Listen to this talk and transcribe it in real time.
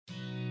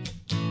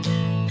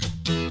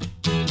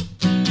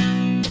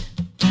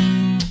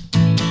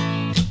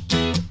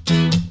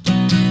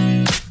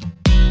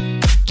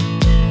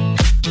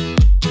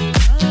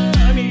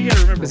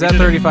that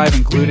 35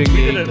 including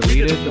being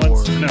deleted?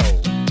 Or?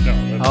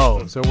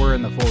 No. So we're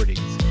in the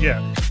 40s. Yeah.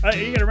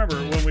 You got to remember,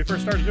 when we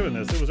first started doing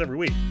this, it was every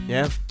week.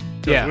 Yeah.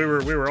 Yeah. We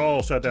were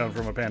all shut down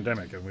from a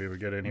pandemic, and we would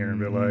get in here and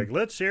be like,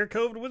 let's share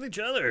COVID with each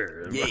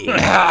other.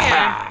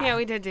 Yeah,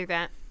 we did do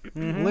that.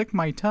 Lick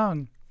my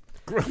tongue.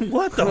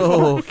 What the fuck?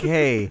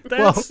 Okay.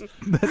 That's... Well,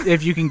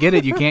 if you can get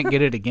it, you can't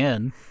get it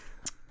again.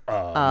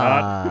 Cool.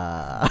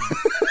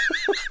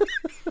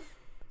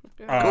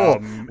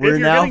 if We're you're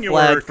now getting your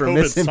flagged for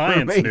COVID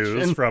science misinformation.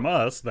 news from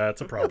us, that's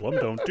a problem.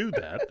 Don't do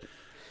that.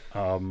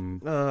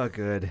 Oh,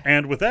 good.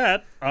 And with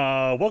that,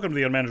 welcome to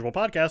the Unmanageable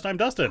Podcast. I'm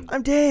Dustin.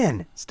 I'm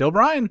Dan. Still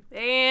Brian.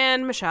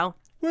 And Michelle.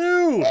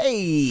 Woo!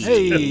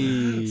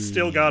 Hey.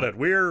 Still got it.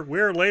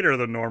 We're later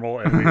than normal,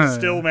 and we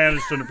still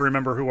managed to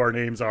remember who our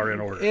names are in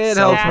order. It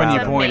So helps when you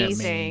proud. point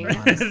Amazing. at me.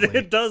 honestly.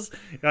 It does.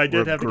 I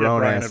did We're have to give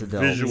Brian a grown-ass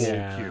adults. visual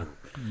Yeah. cue,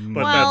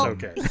 but Well,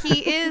 that's okay.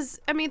 he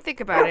is, I mean, think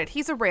about it.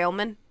 He's a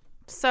railman.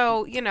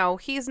 So,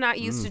 he's not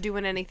used to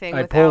doing anything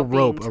I without pull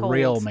rope, being a told.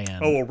 railman.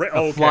 Oh, a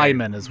a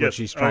flyman is what Yes,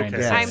 she's trying to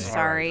okay. say. I'm All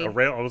sorry.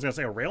 right. I was going to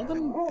say a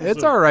railman?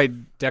 It's all right,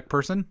 deck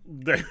person.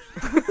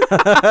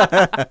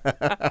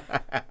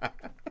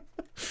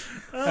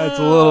 That's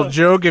a little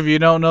joke if you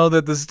don't know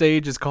that the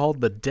stage is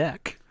called the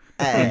deck.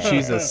 And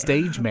she's a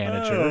stage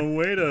manager. Oh,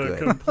 way to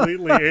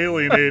completely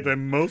alienate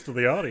most of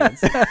the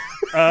audience.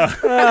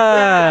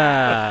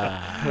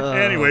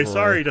 Anyway,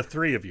 sorry to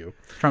three of you.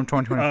 From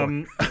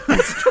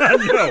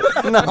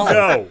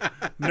 2024.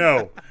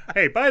 No.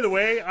 Hey, by the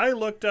way, I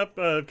looked up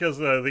because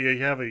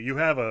you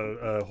have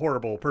a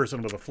horrible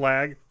person with a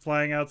flag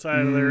flying outside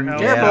of their house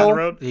on the Careful.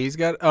 road. He's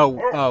got.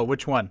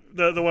 Which one?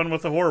 The one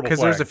with the horrible flag.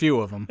 Because there's a few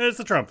of them. It's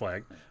the Trump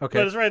flag. Okay.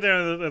 But it's right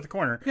there at the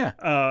corner. Yeah.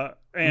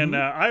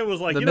 I was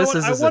like, The you know what?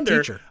 missus I is a wonder.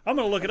 teacher. I'm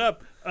going to look it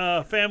up.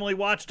 Family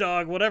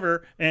watchdog,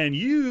 whatever. And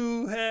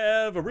you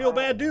have a real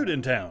bad dude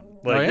in town.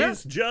 Like, yeah?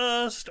 he's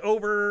just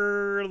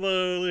over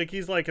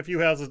he's like a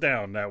few houses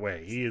down that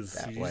way. He's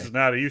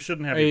not, you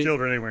shouldn't have your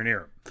children anywhere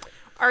near him.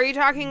 Are you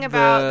talking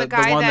about the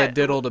guy one that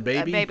diddled a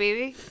baby?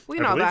 baby? We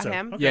I know believe about so.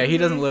 him. Okay. Yeah, he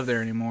doesn't live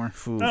there anymore.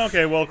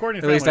 Okay, well,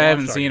 according to At least Family I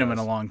haven't Watchdog, seen him he in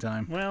a does. long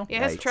time. Well,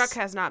 Yeah, his Yikes. truck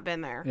has not been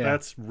there. Yeah.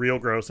 that's real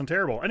gross and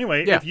terrible.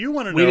 Anyway, Yeah. if you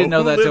want to We know didn't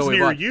know who that lives till we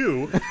near bought.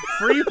 you,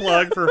 free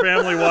plug for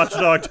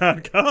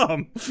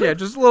familywatchdog.com. Yeah,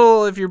 just a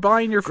little. If you're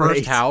buying your first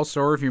Great. house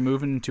or if you're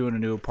moving into a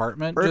new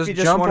apartment, Or just if you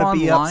just jump want to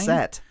be online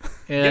upset.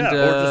 and or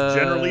just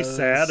generally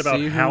sad about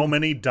see how who-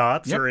 many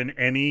dots Yep. are in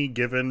any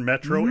given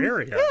metro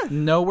area.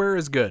 Nowhere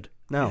is good.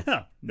 No.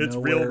 Yeah, it's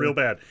Nowhere. real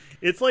bad.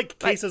 It's like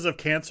cases of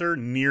cancer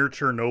near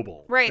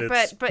Chernobyl. Right,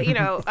 It's- but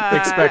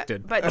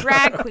Expected. But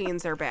drag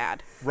queens are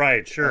bad.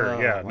 Right, sure, Oh,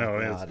 yeah, my no,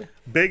 God. it's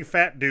big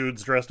fat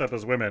dudes dressed up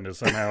as women is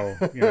somehow,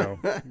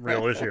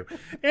 real issue.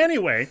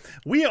 Anyway,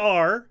 we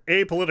are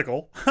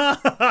apolitical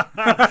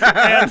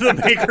and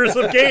the makers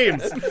of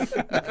games.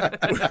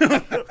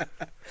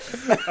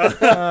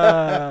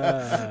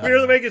 We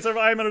are the makers of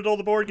I'm an Adult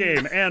the board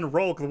game and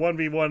Rolk the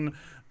 1v1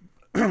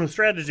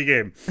 strategy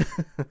game.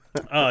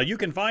 You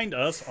can find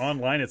us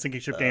online at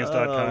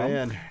sinkingshipgames.com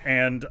man.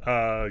 and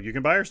you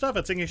can buy our stuff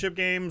at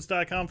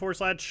sinkingshipgames.com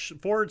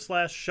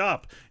 //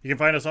 shop. You can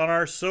find us on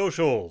our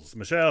socials.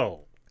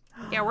 Michelle.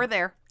 Yeah, we're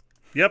there.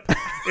 Yep.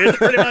 It's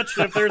pretty much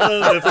if there's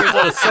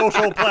a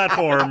social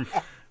platform,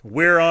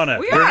 we're on it.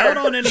 We're not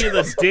on any of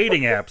the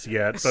dating apps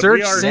yet, but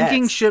Search we are.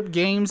 Sinking Ship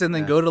Games and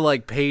then go to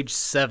like page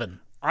 7.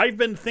 I've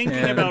been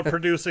thinking about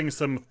producing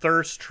some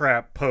thirst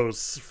trap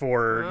posts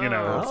for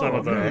some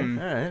of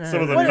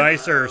the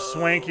nicer,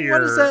 swankier. What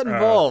does that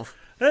involve?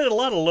 A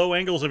lot of low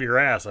angles of your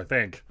ass, I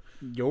think.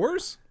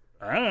 Yours?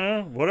 I don't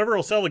know. Whatever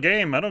will sell the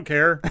game. I don't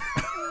care.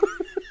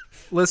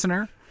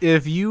 Listener,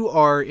 if you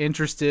are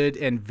interested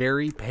in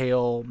very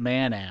pale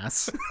man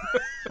ass.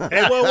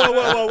 Hey,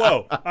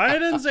 whoa. I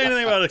didn't say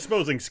anything about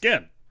exposing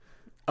skin.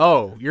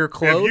 Oh, you're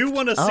clothed? If you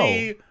want to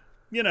see,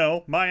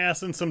 my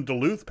ass in some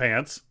Duluth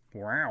pants,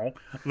 wow,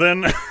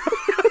 then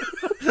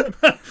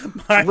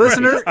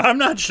Listener, I'm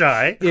not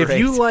shy. if Great.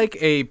 you like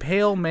a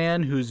pale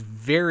man who's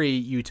very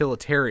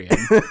utilitarian,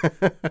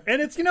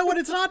 And it's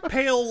it's not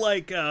pale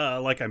like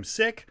I'm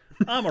sick.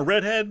 I'm a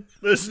redhead.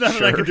 There's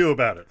nothing I can do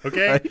about it.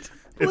 Okay. Right.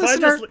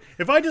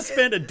 If I just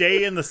spent a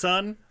day in the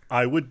sun,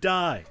 I would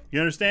die. You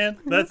understand?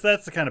 That's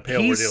the kind of pale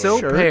we're he's dealing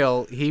so with.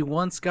 pale, he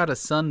once got a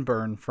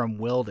sunburn from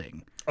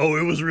welding. Oh,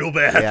 it was real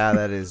bad. Yeah,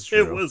 that is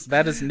true.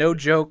 That is no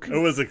joke. It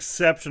was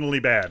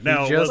exceptionally bad.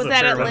 Now, it just- wasn't Was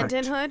that at terrible.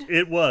 Linden Hood?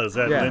 It was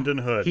at Yeah. Linden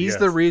Hood. He's yes.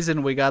 the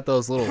reason we got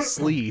those little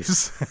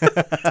sleeves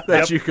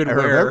that you could I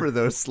wear. remember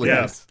those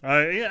sleeves.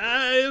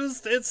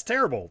 Yes, it's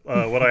terrible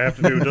what I have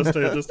to do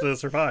just to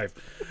survive.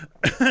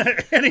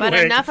 Anyway, But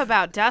enough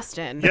about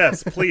Dustin.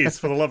 yes, please,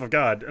 for the love of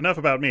God, enough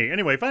about me.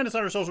 Anyway, find us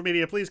on our social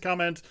media. Please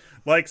comment,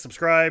 like,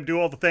 subscribe, do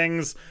all the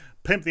things.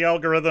 Pimp the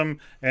algorithm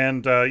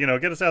and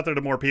get us out there to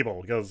more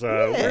people because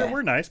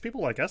we're nice.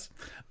 People like us.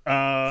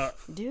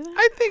 Do that?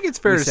 I think it's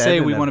fair We to said say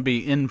in we a- want to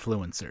be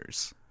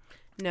influencers.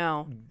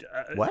 No.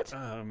 What?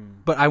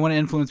 But I want to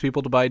influence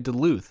people to buy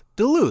Duluth.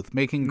 Duluth,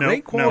 making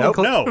great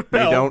quality. No. They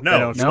don't You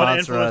want to sponsor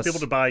influence us. people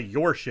to buy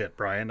your shit,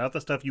 Brian, not the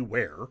stuff you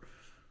wear.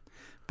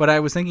 But I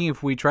was thinking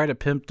if we try to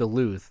pimp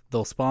Duluth,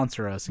 they'll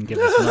sponsor us and give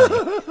us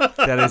money.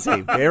 That is a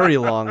very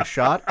long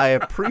shot. I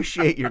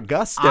appreciate your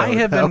gusto. I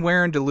have been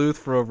wearing Duluth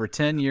for over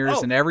 10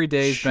 years, and every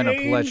day's been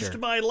a pleasure. Changed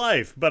my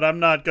life, but I'm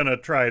not going to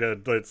try to.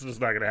 It's just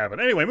not going to happen.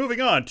 Anyway,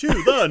 moving on to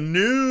the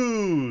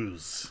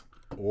news.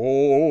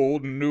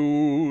 Old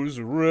news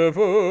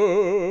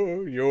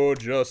river, you're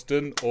just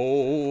an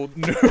old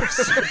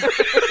news.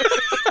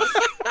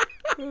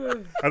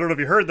 I don't know if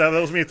you heard that. That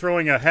was me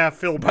throwing a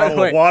half-filled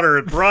bottle of water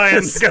at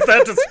Brian to get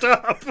that to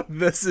stop.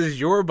 This is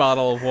your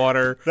bottle of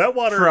water. That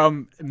water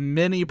from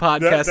many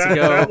podcasts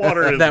ago that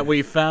water is that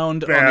we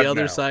found on the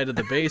other now. side of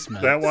the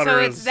basement. That water so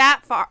is it's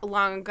that far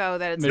long ago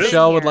that it's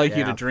Michelle would here. like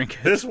you to drink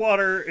it. This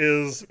water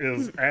is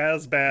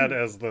as bad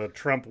as the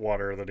Trump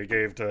water that he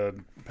gave to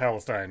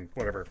Palestine,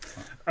 whatever.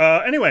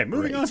 Anyway,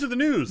 moving on to the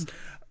news.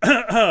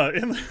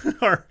 And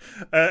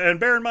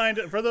bear in mind,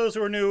 for those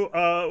who are new,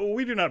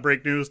 we do not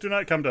break news. Do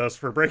not come to us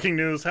for breaking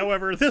news.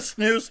 However, this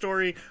news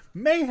story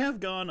may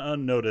have gone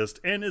unnoticed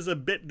and is a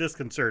bit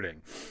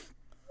disconcerting.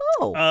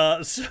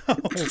 Oh.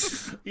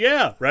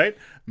 Yeah, right?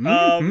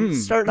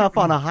 Starting off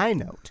on a high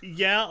note.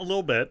 Yeah, a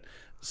little bit.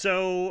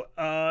 So,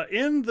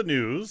 in the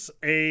news,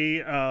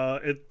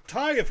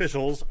 Thai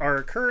officials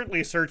are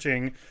currently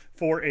searching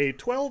for a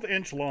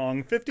 12-inch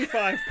long,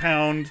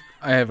 55-pound...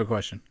 I have a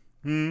question.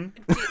 Are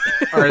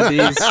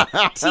these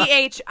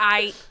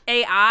THIAI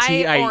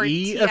or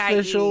TIE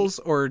officials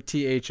or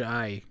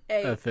THI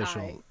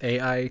official?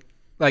 AI,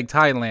 like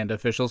Thailand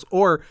officials?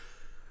 Or,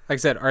 like I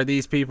said, are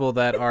these people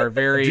that are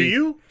very... Do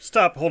you...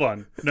 Stop, hold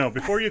on. No,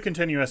 before you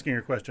continue asking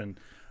your question,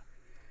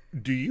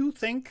 do you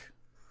think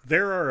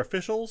there are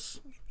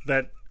officials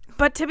that...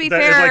 But to be that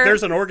fair, is like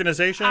there's an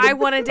organization. I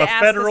wanted to a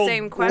ask federal the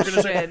same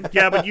question.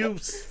 Yeah, but you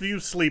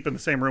sleep in the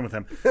same room with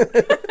him.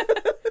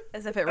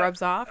 As if it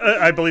rubs off.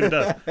 I believe it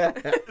does.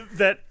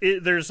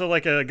 There's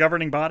like a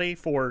governing body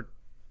for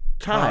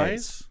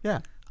Thais. Yeah.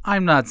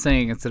 I'm not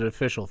saying it's an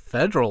official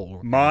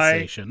federal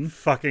organization. My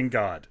fucking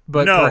God.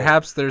 But no.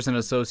 perhaps there's an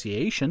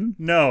association.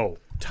 No.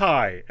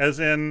 Thai, as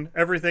in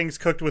everything's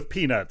cooked with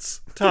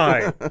peanuts.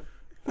 Thai.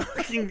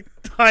 Fucking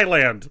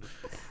Thailand.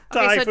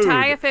 Thai so food.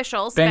 Thai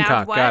officials Bangkok,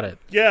 found what? got it.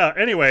 Yeah,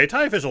 anyway,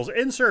 Thai officials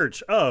in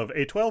search of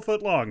a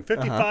 12-foot long,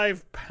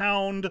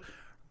 55-pound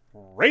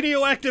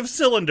radioactive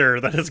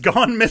cylinder that has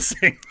gone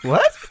missing.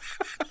 What?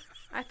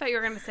 I thought you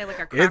were going to say like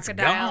a It's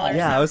crocodile gone. or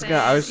Yeah, I was something.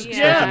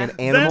 expecting an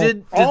animal.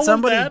 Did all of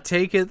somebody that-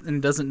 take it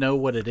and doesn't know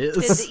what it is?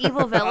 Did the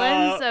evil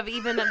villains of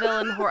even a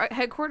villain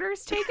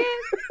headquarters take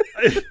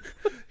it?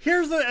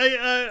 Here's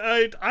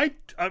the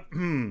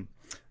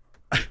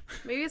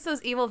Maybe it's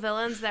those evil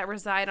villains that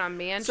reside on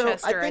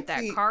Manchester think at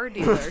that the- car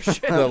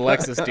dealership. The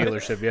Lexus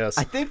dealership, yes.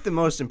 I think the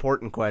most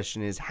important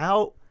question is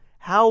how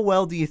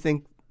well do you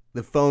think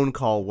the phone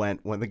call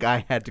went when the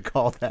guy had to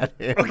call that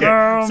in?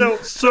 Okay,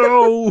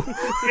 so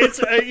it's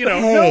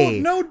Hey,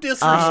 no disrespect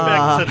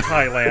to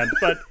Thailand,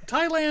 but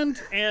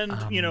Thailand and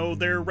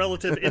their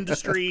relative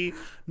industry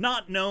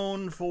not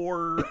known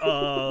for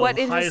What highest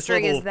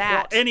industry level is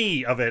that?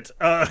 any of it,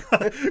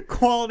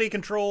 quality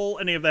control,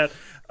 any of that.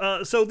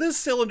 So this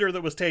cylinder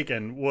that was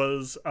taken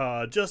was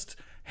just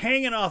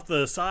hanging off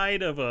the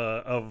side of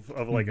a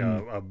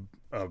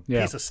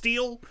piece of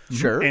steel.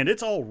 Sure. And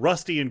it's all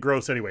rusty and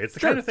gross anyway. It's the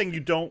kind of thing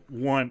you don't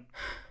want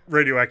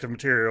radioactive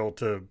material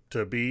to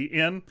be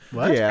in.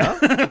 What?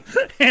 Yeah.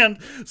 And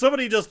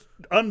somebody just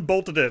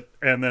unbolted it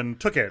and then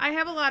took it. I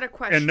have a lot of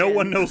questions. And no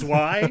one knows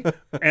why,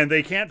 and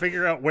they can't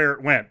figure out where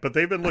it went. But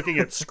they've been looking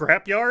at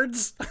scrap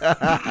yards,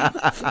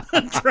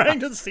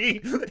 trying to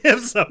see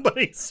if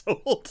somebody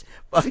sold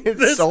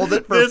Sold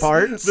it for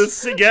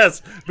parts?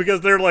 Yes,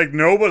 because they're like,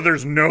 no, but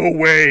there's no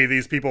way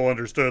these people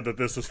understood that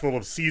this is full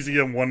of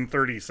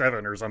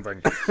cesium-137 or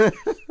something.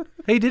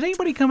 Hey, did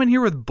anybody come in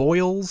here with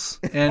boils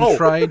and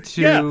try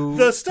to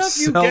the stuff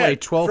you sell a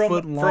get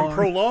 12-foot from long?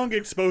 prolonged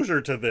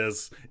exposure to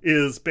this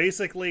is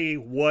basically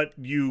what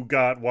you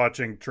got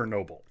watching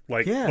Chernobyl.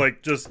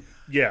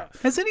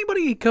 Has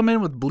anybody come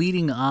in with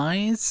bleeding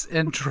eyes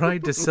and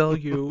tried to sell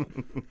you?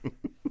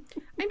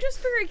 I'm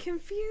just very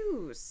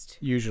confused.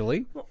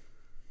 Usually.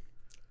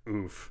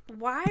 Oof.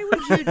 Why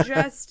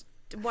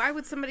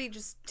would somebody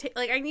just take,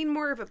 I need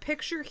more of a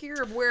picture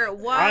here of where it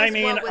was,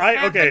 what was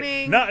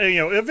happening. Not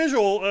a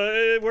visual.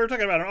 We're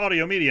talking about an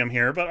audio medium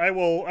here, but I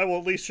will at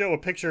least show a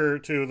picture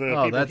to the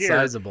people That's here.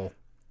 sizable.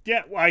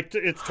 Yeah,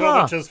 it's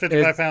 12 inches,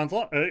 55 pounds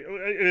long.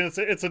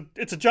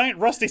 It's a giant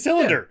rusty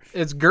cylinder.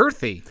 Yeah, it's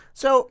girthy.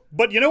 So,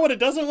 But you know what it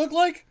doesn't look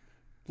like?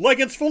 Like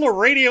it's full of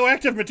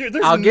radioactive material.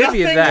 There's I'll give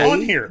nothing you that.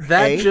 on here.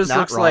 That A, just not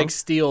looks wrong. like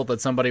steel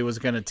that somebody was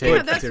going to take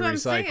Yeah, that's to what I'm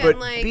recycle. saying. but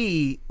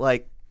B,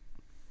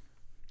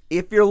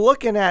 if you're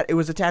looking at, it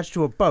was attached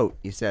to a boat,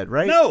 you said,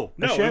 right? No,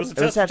 A it ship? was It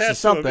was attached to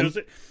something.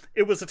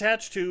 It was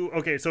attached to.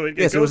 Okay, so it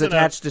Yes, it goes was in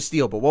attached to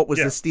steel, but what was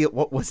Yeah. the steel?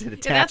 What was it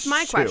attached Yeah, that's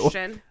my to?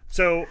 question.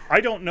 So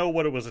I don't know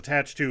what it was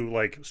attached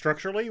to,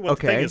 structurally. What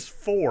the thing Okay. is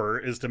for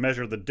is to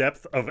measure the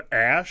depth of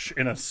ash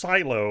in a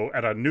silo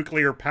at a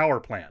nuclear power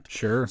plant.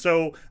 Sure.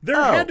 So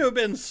there had to have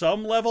been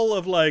some level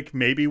of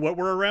maybe what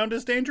we're around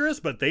is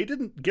dangerous, but they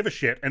didn't give a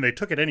shit and they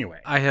took it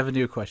anyway. I have a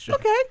new question.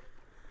 Okay.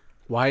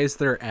 Why is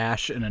there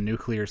ash in a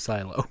nuclear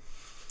silo?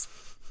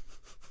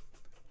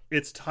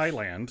 It's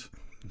Thailand.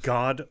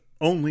 God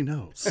only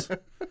knows.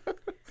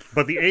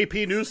 But the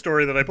AP news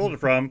story that I pulled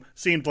it from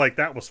seemed like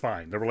that was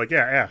fine. They were like,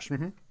 yeah, ash.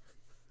 Mm-hmm.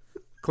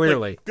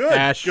 Clearly. Good,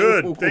 ash.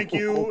 good. Thank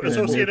you,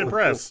 Associated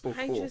Press.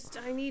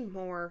 I need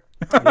more.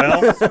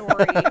 Well,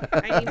 Story.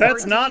 I need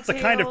that's more not the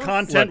kind of details.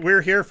 content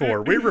we're here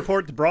for. We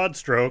report the broad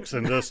strokes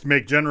and just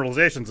make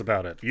generalizations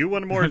about it. You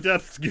want more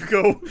depth, you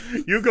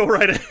go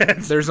right ahead.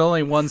 There's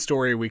only one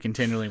story we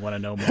continually want to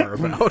know more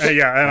about.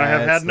 Yeah, and I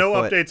have That's had no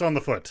the foot. updates on the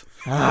foot.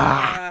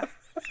 I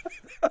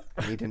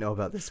need to know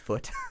about this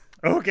foot.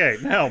 Okay,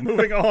 now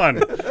moving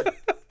on.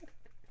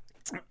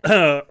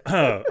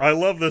 I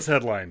love this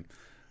headline.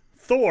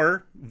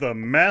 Thor, the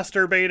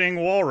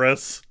masturbating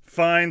walrus,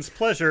 finds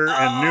pleasure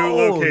in new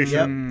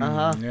location.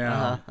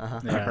 Yeah,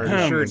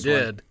 I sure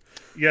did.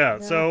 Yeah,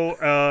 so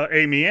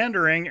a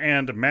meandering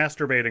and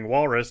masturbating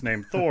walrus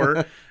named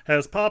Thor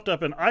has popped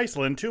up in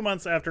Iceland 2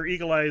 months after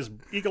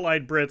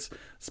eagle-eyed Brits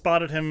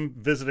spotted him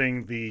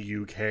visiting the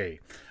UK.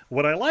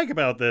 What I like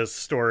about this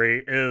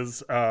story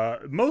is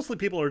mostly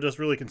people are just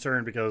really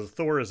concerned because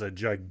Thor is a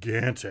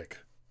gigantic,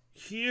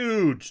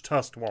 huge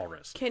tusked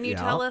walrus. Can you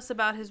tell us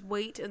about his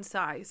weight and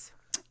size?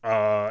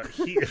 Well,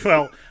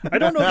 I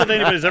don't know that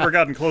anybody's ever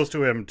gotten close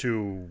to him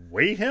to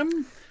weigh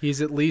him.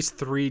 He's at least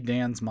 3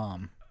 Dan's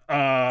mom. Great.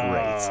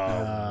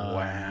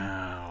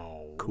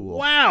 Wow. Cool.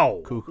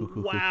 Wow. Cool.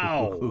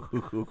 Wow.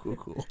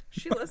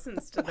 She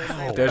listens to this.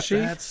 Does she?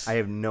 I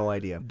have no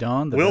idea.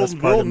 Dawn, the We'll best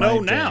part of my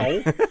know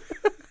day. now.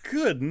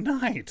 Good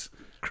night.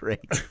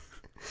 Great.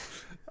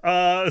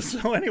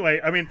 So anyway,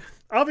 I mean,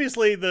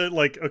 obviously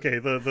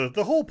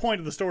the whole point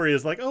of the story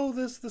is like, oh,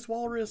 this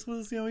walrus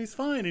was, he's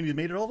fine and he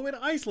made it all the way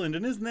to Iceland,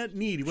 and isn't that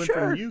neat? He went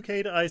from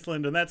UK to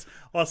Iceland, and that's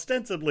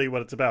ostensibly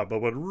what it's about. But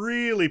what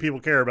really people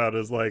care about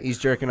is like, He's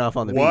jerking off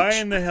on the why beach.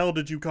 in the hell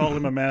did you call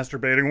him a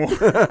masturbating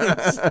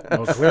walrus?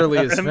 Well, clearly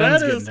his And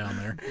fin's that getting is- down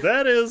there.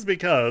 That is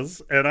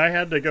because, and I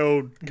had to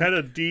go kind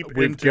of deep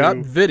We've into. got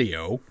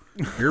video.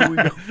 Here we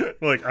go.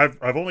 Like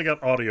I've only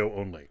got audio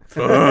only.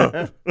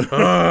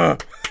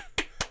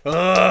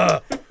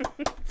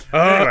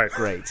 Anyway,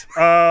 Great.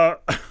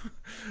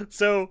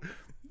 so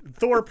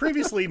Thor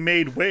previously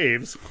made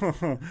waves for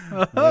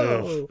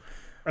Water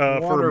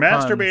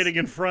masturbating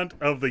in front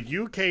of the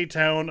UK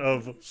town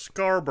of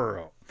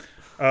Scarborough.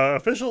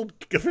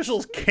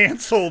 Officials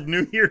canceled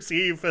New Year's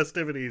Eve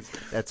festivities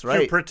That's to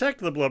right.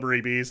 protect the blubbery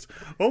beast,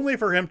 only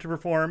for him to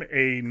perform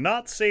a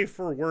not safe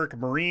for work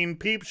marine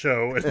peep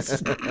show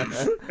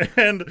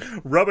and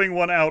rubbing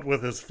one out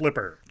with his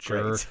flipper.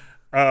 Sure.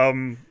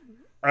 Animal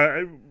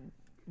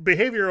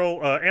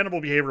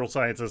behavioral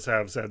scientists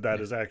have said that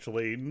is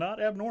actually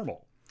not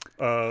abnormal.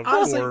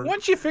 Honestly, for-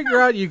 once you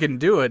figure out you can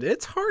do it,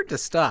 it's hard to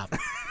stop.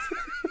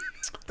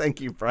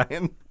 Thank you,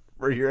 Brian,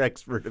 for your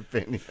expert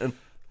opinion.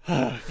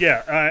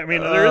 yeah, I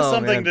mean, there is Oh,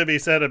 something man. to be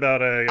said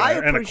about an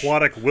appreciate-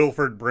 aquatic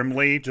Wilford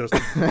Brimley just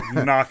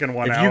knocking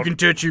one If out. you can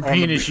touch your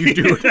penis, you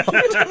do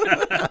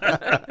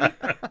it.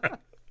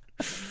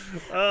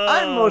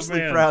 I'm mostly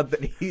man. proud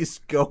that he's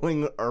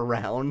going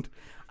around.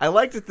 I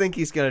like to think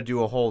he's going to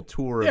do a whole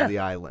tour of the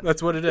island.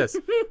 That's what it is.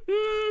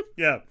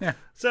 Yeah.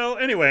 So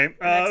anyway,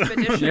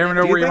 Expedition. You never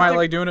know Do you where you think might they're-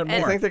 like doing it I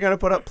more. think they're going to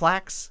put up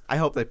plaques. I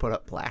hope they put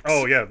up plaques.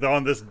 oh yeah,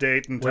 on this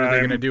date and What are they time,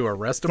 going to do?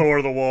 Arrest him?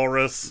 Thor the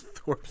Walrus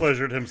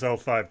pleasured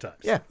himself 5 times.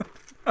 Yeah.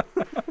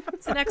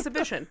 It's an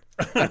exhibition.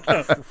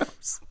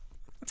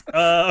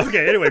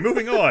 Okay, anyway,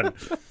 moving on.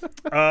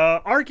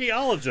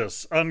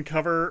 Archaeologists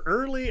uncover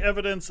early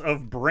evidence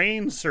of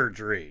brain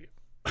surgery.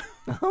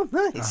 Oh,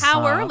 nice.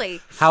 How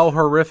early? How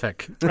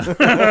horrific.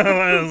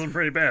 That was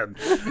pretty bad.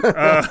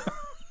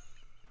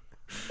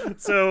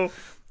 So,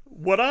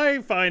 what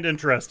I find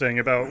interesting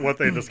about what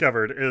they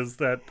discovered is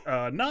that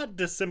not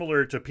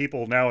dissimilar to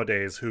people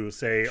nowadays who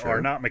say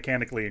are not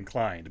mechanically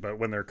inclined, but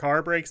when their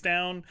car breaks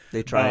down,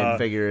 They try and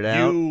figure it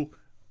out.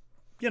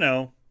 You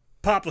know,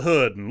 pop the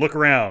hood and look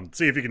around,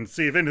 see if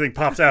anything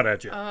pops out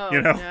at you. Oh,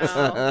 you know,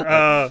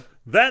 no.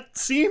 that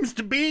seems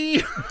to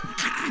be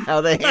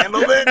How they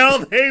handled it. how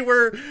they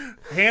were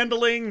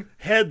handling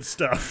head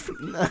stuff.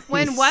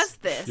 When was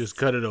this? Just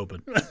cut it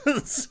open.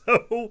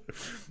 So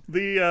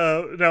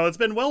now it's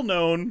been well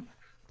known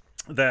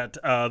that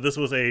this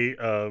was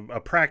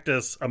a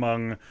practice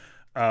among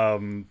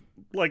quite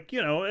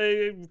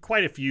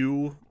a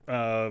few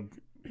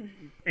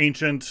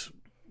ancient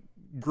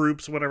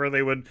groups, whatever.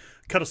 They would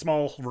cut a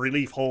small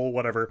relief hole,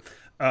 whatever.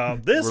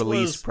 This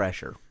Release was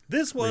pressure.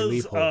 this was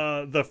Relief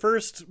hole. the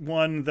first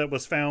one that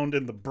was found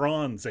in the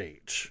Bronze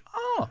Age.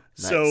 Oh.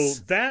 So Nice.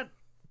 that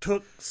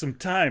took some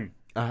time.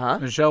 Uh-huh.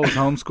 Michelle was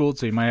homeschooled,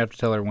 so you might have to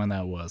tell her when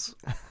that was.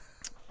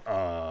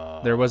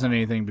 There wasn't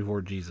anything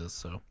before Jesus,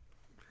 so.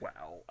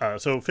 Wow.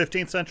 So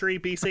 15th century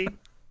BC.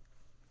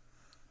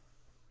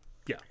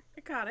 Yeah.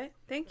 I got it.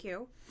 Thank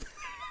you.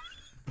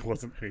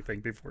 Wasn't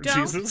anything before Don't.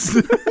 Jesus.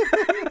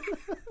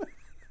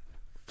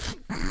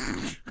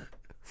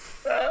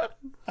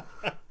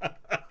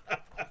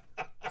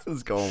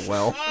 is going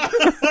well.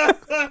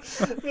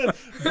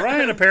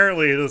 Brian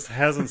apparently just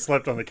hasn't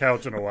slept on the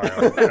couch in a while.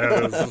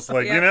 And it's just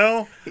like,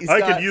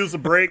 could use a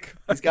break.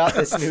 He's got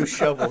this new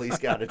shovel he's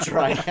got to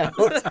try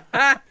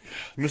out.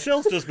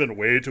 Michelle's just been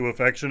way too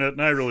affectionate,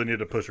 and I really need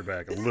to push her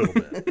back a little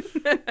bit.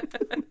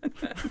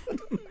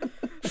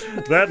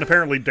 That and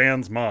apparently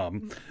Dan's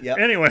mom. Yep.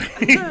 Anyway,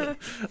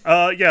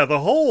 the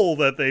hole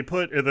that they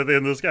put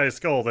in this guy's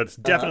skull, that's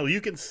definitely,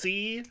 you can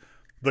see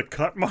the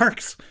cut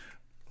marks.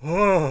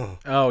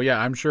 Oh yeah,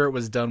 I'm sure it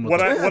was done with.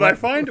 What I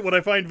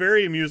find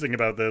very amusing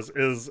about this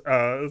is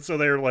so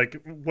they're like,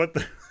 what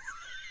the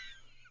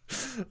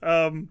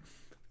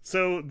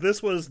so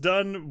this was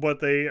done.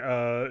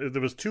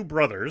 There was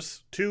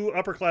two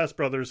upper class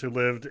brothers who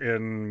lived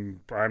in.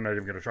 I'm not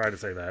even going to try to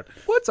say that.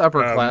 What's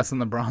upper class in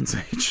the Bronze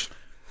Age?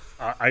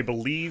 I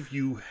believe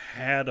you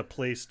had a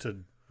place to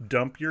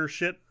dump your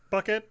shit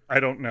bucket. I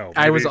don't know. Maybe.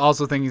 I was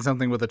also thinking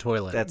something with a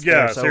toilet. That's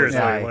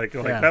seriously. Like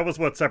that was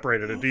what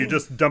separated it. Do you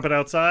just dump it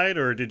outside,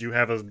 or did you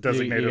have a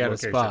designated you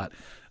location? A spot.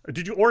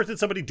 Did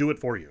somebody do it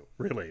for you?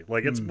 Really?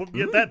 Like it's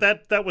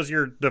that was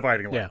your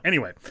dividing line. Yeah.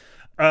 Anyway,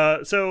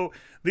 so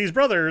these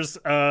brothers,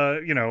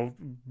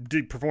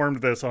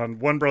 performed this on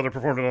one brother,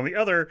 performed it on the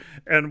other,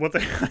 and what they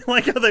I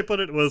like how they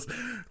put it was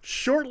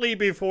shortly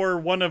before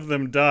one of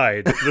them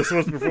died. This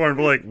was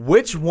performed. Like,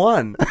 which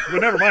one?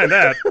 Well, never mind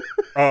that.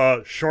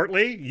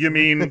 Shortly? You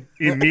mean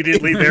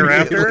immediately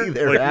thereafter?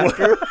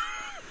 Thereafter?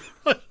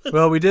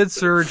 Well, we did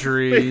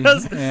surgery,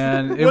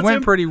 and it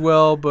went pretty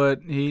well,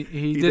 but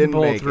he didn't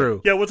pull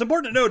through. Yeah, what's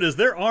important to note is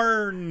there's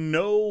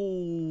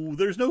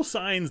no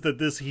signs that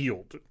this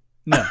healed.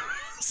 No.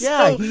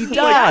 Yeah, he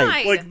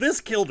died. Like, this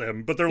killed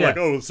him, but they're like,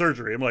 oh,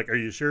 surgery. I'm like, are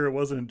you sure it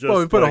wasn't just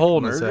we put a hole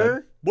in his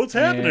head. What's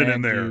happening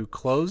in there? You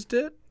closed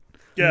it?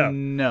 Yeah.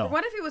 No.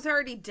 What if he was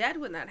already dead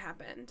when that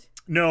happened?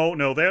 No,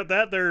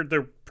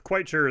 they're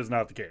quite sure is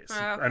not the case.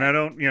 Okay. And I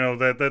don't,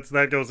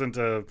 that goes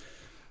into,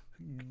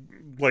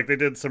 like, they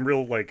did some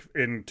real, like,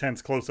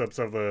 intense close-ups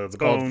of the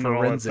bone and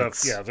all that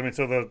stuff. Yeah, I mean,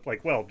 so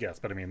yes,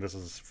 but I mean, this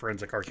is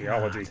forensic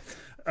archaeology.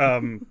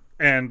 And,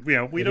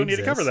 we don't need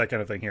to cover that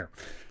kind of thing here.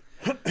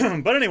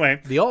 But anyway.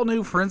 The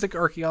all-new forensic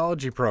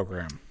archaeology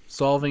program,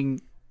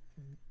 solving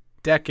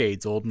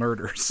decades-old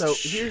murders. So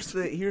here's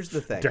the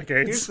thing.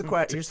 Decades?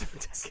 Here's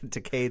the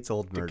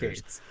decades-old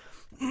murders.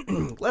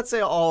 Let's say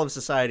all of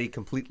society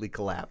completely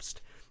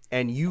collapsed,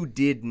 and you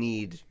did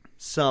need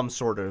some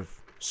sort of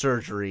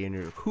surgery in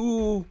your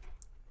who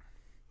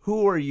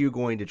are you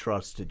going to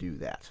trust to do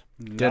that?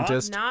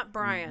 Dentist? Not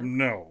Brian.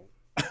 No.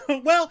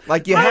 Well,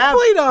 like you have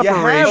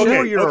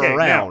who you're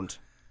around.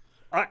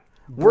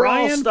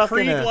 Brian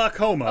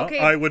pre-glaucoma, Okay.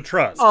 I would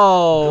trust.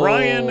 Oh.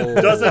 Brian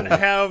doesn't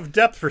have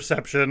depth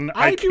perception.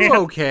 I do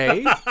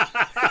okay.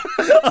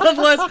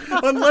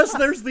 unless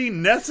there's the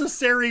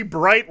necessary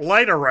bright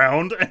light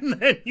around, and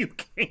then you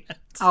can't.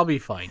 I'll be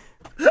fine.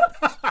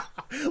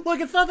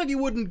 Look, it's not that you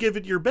wouldn't give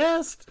it your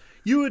best.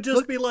 You would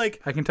just be like,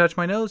 I can touch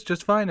my nose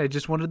just fine. I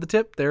just wanted the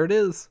tip. There it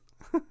is.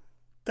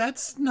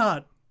 that's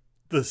not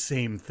the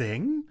same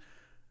thing.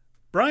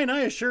 Brian, I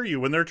assure you,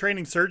 when they're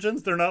training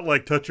surgeons, they're not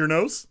like, touch your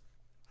nose.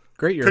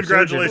 Great, you're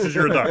Congratulations,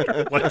 you're a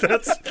doctor. Like,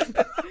 that's...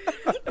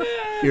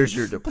 Here's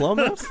your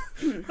diploma.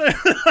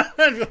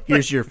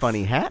 Here's your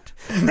funny hat.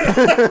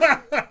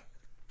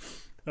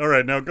 All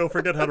right, now go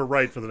forget how to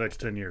write for the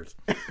next 10 years.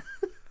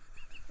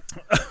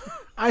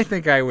 I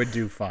think I would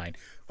do fine.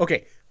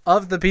 Okay,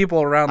 of the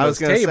people around this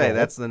table... I was going to say,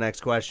 that's the next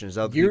question, is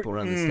of the people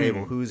around this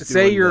table, who's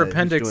say doing your the,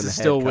 appendix who's doing is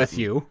the still head with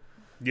cutting? you.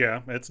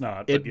 Yeah, it's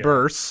not. It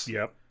bursts.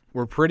 Yep.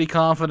 We're pretty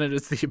confident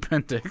it's the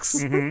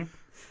appendix. Mm-hmm.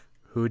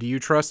 Who do you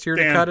trust here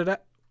Dan. to cut it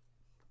out?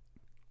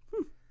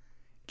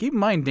 Keep in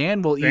mind,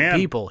 Dan will eat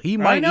people. He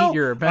might eat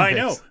your appendix.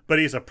 I know, but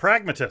he's a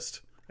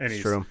pragmatist. And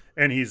true.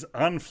 And he's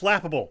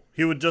unflappable.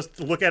 He would just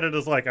look at it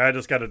as like, I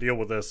just got to deal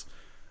with this.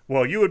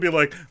 Well, you would be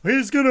like,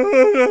 he's going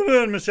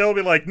to... And Michelle would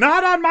be like,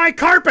 not on my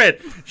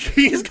carpet!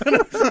 He's going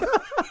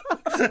to...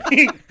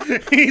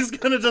 he's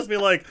going to just be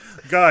like,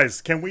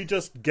 guys, can we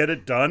just get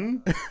it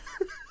done?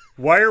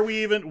 Why are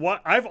we even...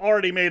 I've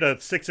already made a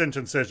 6-inch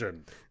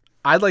incision.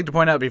 I'd like to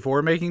point out,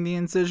 before making the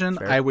incision,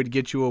 Fair. I would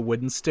get you a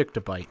wooden stick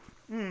to bite.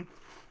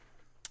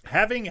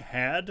 Having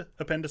had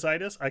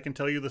appendicitis, I can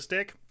tell you the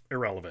stick,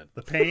 irrelevant.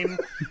 The pain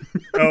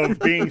of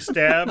being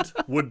stabbed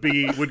would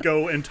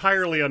go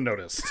entirely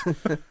unnoticed.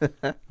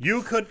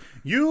 You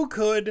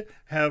could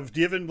have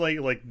given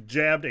like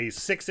jabbed a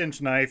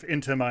 6-inch knife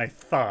into my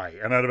thigh,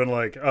 and I'd have been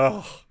like,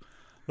 oh,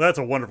 that's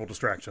a wonderful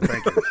distraction.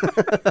 Thank you.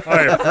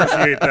 I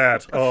appreciate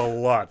that a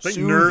lot. Thank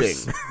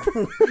nurse.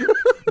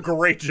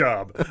 Great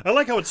job. I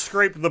like how it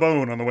scraped the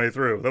bone on the way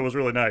through. That was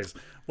really nice.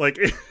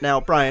 Now,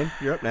 Brian,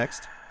 you're up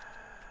next.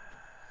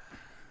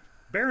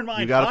 Bear in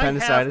mind, you got I have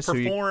appendicitis,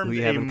 performed who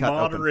you a haven't cut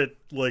moderate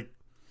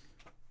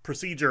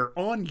procedure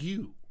on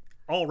you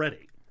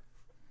already.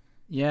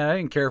 Yeah, I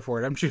didn't care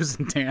for it. I'm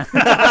choosing Dan.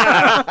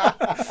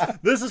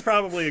 This is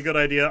probably a good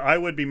idea. I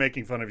would be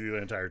making fun of you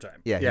the entire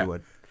time. Yeah, you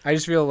would. I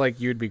just feel like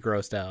you'd be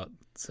grossed out.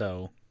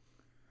 So,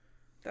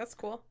 That's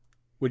cool.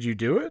 would you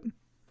do it?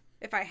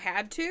 If I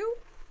had to?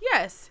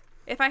 Yes.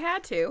 If I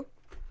had to.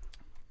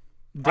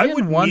 I Dan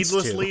would wants to.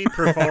 needlessly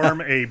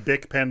perform a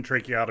Bic pen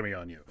tracheotomy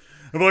on you.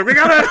 I'm like, we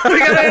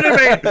gotta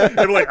innovate.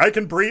 I'm like, I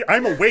can breathe.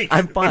 I'm awake.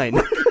 I'm fine.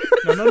 No.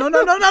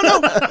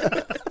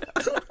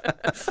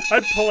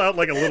 I'd pull out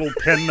like a little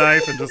pen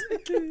knife and just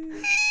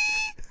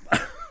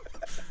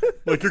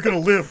like, you're gonna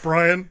live,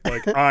 Brian.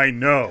 Like, I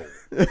know.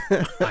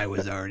 I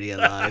was already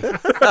alive.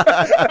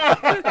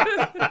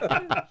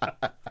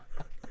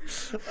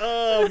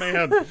 Oh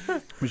man,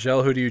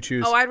 Michelle, who do you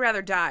choose? Oh, I'd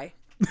rather die.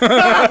 like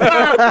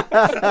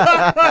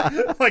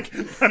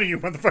none of you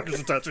motherfuckers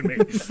are touching me.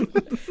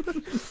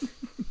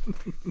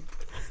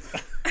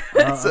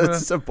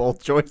 It's a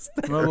bold choice.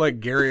 I'm gonna let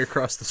Gary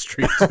across the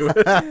street do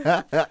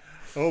it.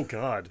 Oh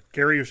God,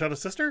 Gary, you shot a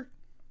sister?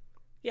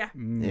 Yeah.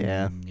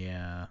 Yeah.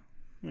 Yeah.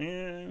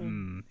 Yeah.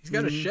 He's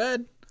got a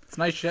shed. It's a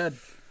nice shed.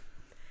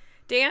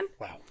 Dan?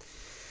 Wow.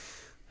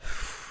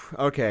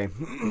 Okay.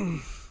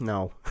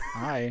 No.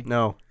 Hi.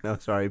 No,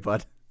 sorry,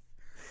 bud.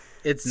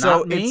 It's So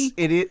not me.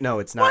 it's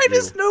not Why you.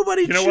 does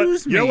nobody You know what?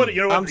 choose me? You know what?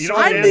 You know what? I'm You know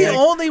what? sorry. I'm the Andy?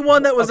 only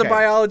one that was Okay. a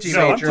biology No,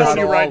 I'm major. telling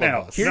you out right of all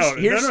now. of us. Here's- No.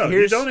 You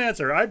here's- don't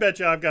answer. I bet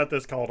you I've got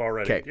this called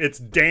already. Okay. It's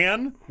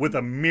Dan with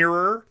a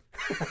mirror.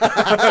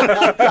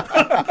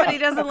 But he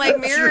doesn't like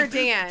Mirror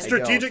Dan.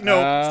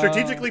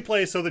 Strategically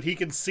placed so that he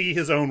can see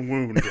his own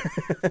wound.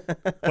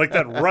 Like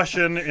that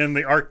Russian in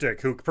the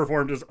Arctic who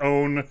performed his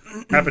own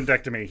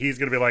appendectomy. He's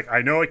going to be like,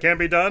 I know it can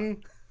be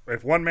done.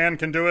 If one man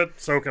can do it,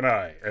 so can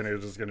I. And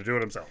he's just going to do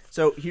it himself.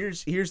 So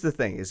here's the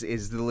thing: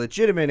 is the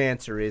legitimate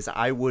answer is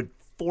I would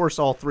force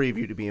all three of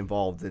you to be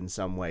involved in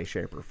some way,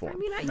 shape, or form. I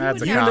mean,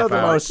 That's you a would cop have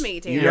out. to force me,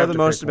 Dan. You You know have the to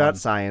most pick about one.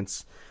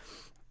 science.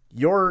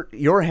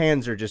 Your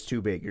hands are just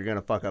too big. You're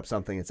gonna fuck up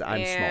something.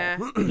 I'm Yeah.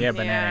 small. Yeah,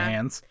 banana Yeah.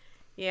 hands.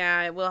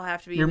 Yeah, it will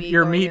have to be Your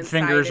going meat inside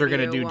fingers of are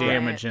gonna you do while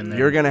damage in there.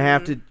 You're gonna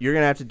have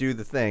to do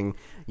the thing.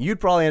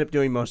 You'd probably end up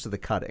doing most of the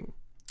cutting.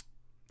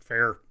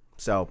 Fair.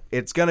 So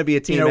it's gonna be a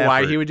team. You know why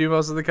effort. he would do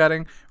most of the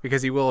cutting?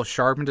 Because he will have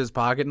sharpened his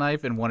pocket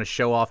knife and want to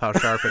show off how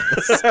sharp it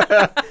is.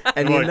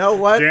 And Like, you know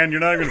what? Dan, you're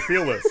not even going to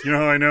feel this. You know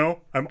how I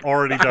know? I'm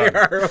already done.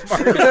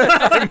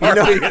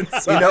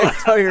 You know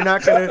how you're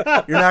not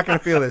gonna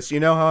feel this. You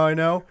know how I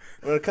know?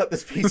 I'm gonna cut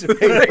this piece of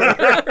paper.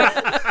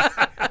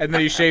 And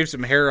then he shaved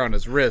some hair on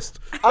his wrist.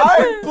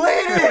 I'm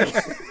bleeding.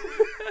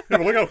 Yeah,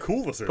 but look how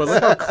cool this is. But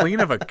look how clean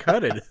of a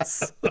cut it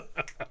is.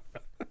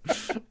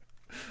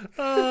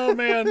 Oh,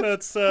 man,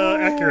 that's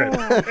accurate.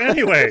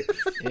 Anyway,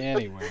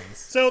 Anyways.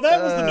 so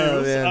that was the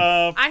news.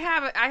 man. I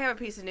have a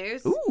piece of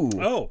news.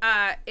 Ooh.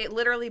 It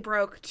literally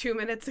broke 2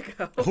 minutes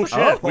ago. Oh,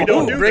 shit. We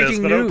don't do breaking this,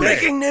 but news. okay.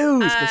 Breaking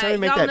news. Can somebody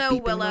make y'all that know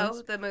beeping Willow,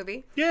 noise? the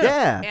movie, Yeah.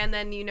 Yeah. and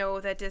then you know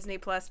that Disney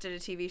Plus did a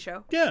TV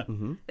show. Yeah.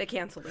 They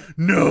canceled it.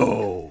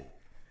 No.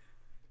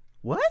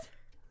 What?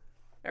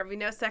 There'll be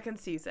no second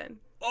season.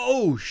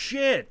 Oh,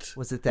 shit.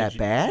 Was it that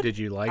bad? Did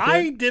you like I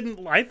it?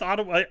 didn't. I thought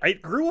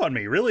it grew on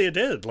me. Really, it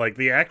did. Like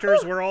the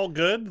actors were all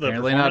good. The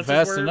Apparently not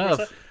performances fast were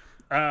enough.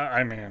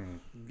 I mean,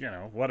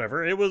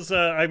 whatever. It was.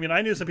 I mean,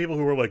 I knew some people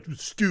who were like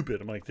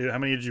stupid. I'm like, dude, how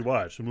many did you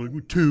watch? I'm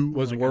like, 2.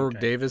 Was I'm like, Warwick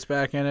okay. Davis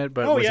back in it?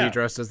 But Oh, was yeah. he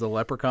dressed as the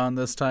leprechaun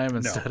this time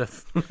instead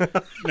of...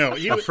 No,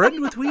 A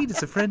friend with weed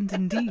is a friend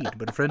indeed,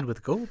 but a friend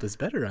with gold is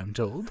better, I'm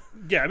told.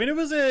 yeah. I mean, it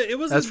was.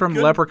 That's a from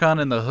good, Leprechaun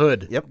in the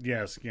Hood. Yep.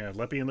 Yes, yeah.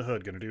 Leppy in the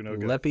Hood gonna do no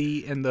good.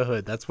 Leppy in the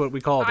Hood. That's what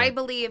we called I it.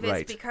 believe it's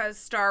Right. because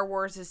Star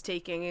Wars is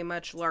taking a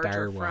much larger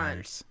Star front.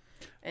 Wars.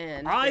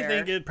 And I they're-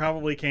 think it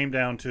probably came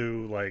down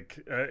to like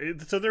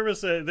so there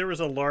was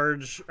a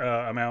large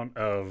amount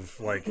of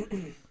like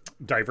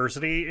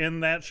diversity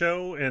in that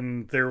show,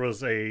 and there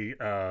was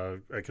a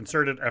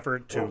concerted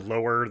effort to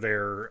lower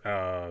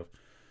their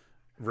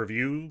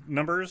review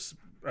numbers.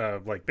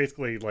 Like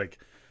basically like.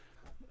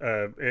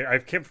 I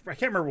can't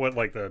remember what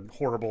like the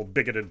horrible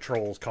bigoted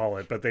trolls call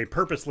it, but they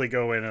purposely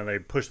go in and they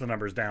push the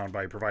numbers down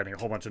by providing a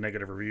whole bunch of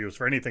negative reviews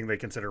for anything they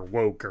consider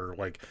woke or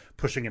like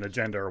pushing an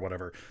agenda or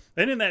whatever.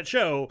 And in that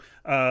show,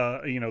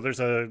 there's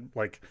a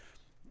like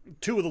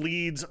 2 of the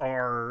leads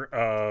are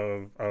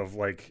of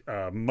like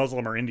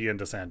Muslim or Indian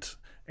descent,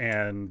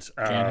 and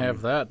Can't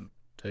have that.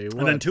 Tell you what.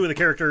 and then 2 of the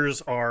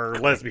characters are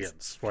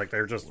lesbians. Like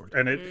they're just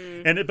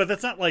but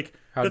that's not like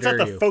How that's not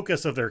dare the you.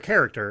 focus of their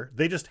character.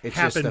 They just It's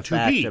happen just a to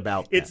fact be.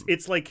 about it's them.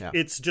 it's like Yeah.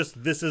 it's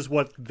just this is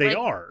what they like,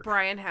 are.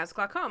 Brian has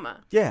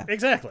glaucoma. Yeah.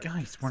 Exactly.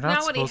 Guys, we're It's not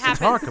not what he supposed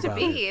to talk happens to about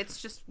be. it.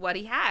 It's just what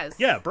he has.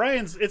 Yeah,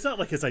 Brian's. It's not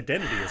like his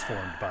identity is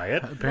formed by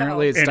it.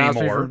 Apparently, it stops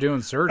me Anymore. from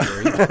doing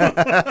surgery.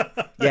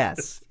 Yes.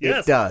 Yes,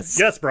 It does.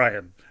 Yes,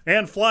 Brian,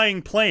 and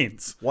flying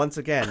planes. Once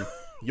again,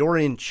 you're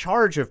in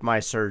charge of my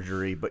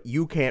surgery, but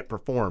you can't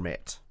perform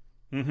it.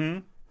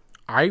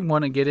 I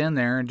want to get in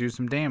there and do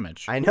some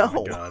damage. I know.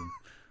 Oh my God,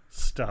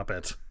 stop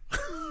it.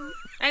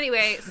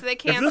 Anyway, so they If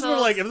canceled.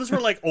 this were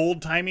like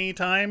old timey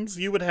times,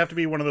 you would have to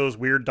be one of those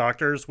weird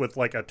doctors with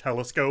like a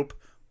telescope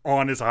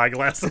on his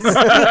eyeglasses.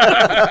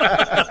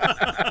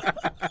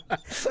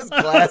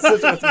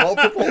 Glasses with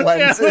multiple Yeah,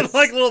 lenses. with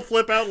like little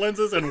flip out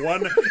lenses and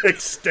one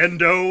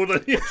extendo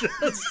that you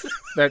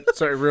just.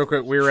 Sorry, real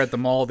quick. We were at the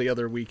mall the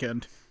other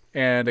weekend,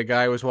 and a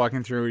guy was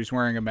walking through. He's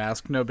wearing a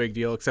mask. No big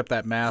deal, except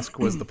that mask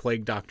was the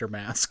plague doctor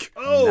mask.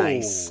 Oh,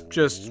 nice.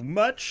 Just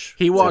much.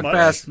 He walked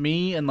past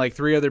me and like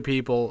 3 other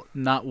people.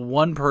 Not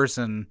one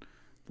person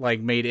like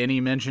made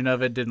any mention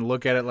of it. Didn't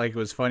look at it like it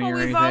was funny or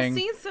anything. We've all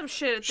seen some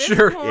shit at this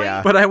Sure, point.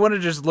 yeah. But I want to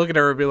just look at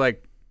her and be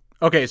like,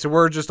 okay, so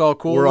we're just all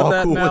cool We're with all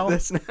that cool now.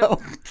 with this now.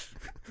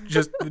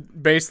 Just the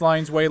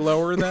baseline's way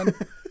lower then.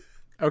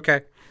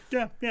 Okay.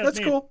 Yeah, That's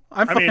neat. cool.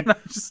 I'm I fine. mean,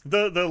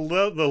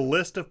 the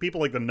list of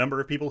people, like the number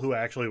of people who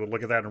actually would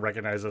look at that and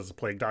recognize it as a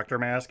plague doctor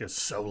mask is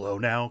so low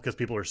now because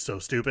people are so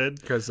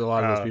stupid. Because a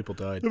lot of those people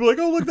died. They'll be like,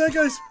 "Oh, look, that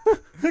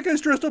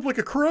guy's dressed up like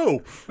a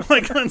crow."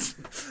 Like that's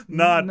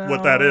not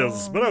what that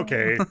is, but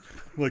okay.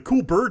 Like,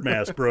 cool bird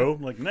mask, bro.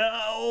 Like,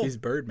 no, He's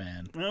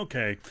Birdman.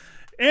 Okay.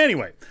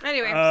 Anyway, so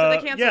they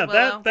canceled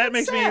Willow. that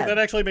makes sad. that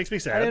actually makes me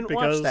sad I didn't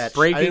because watch that. I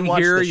Breaking didn't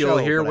watch here, the you'll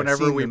show, hear but I've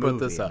whenever seen we the put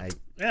movie, this up. and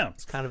yeah. I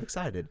was kind of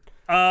excited.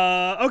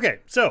 Okay,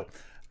 so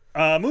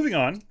moving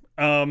on.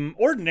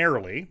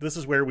 Ordinarily, this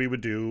is where we would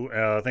do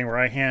a thing where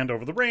I hand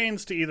over the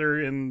reins to either,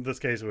 in this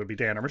case, it would be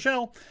Dan or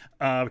Michelle,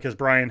 because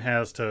Brian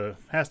has to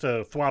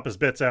thwop his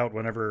bits out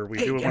whenever we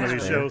do one of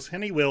these shows,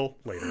 and he will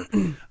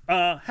later.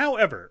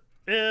 However,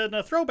 in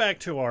a throwback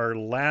to our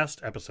last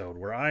episode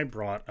where I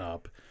brought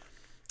up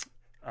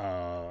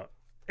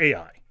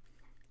AI,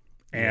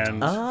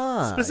 and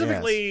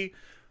specifically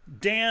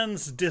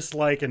Dan's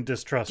dislike and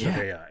distrust of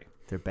AI.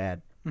 They're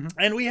bad.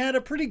 And we had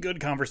a pretty good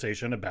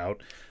conversation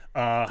about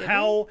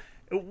how,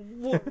 well,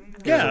 while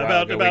ago,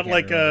 about we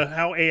like can't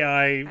how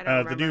AI,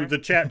 remember. the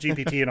Chat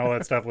GPT and all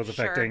that stuff was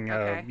affecting,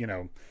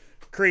 okay.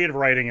 creative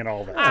writing and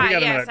all that. So we got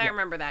into Yes, that, I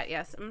remember that.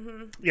 Yes.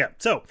 Mm-hmm. yeah.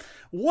 So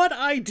what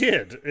I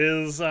did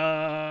is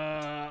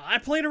I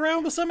played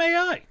around with some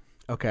AI,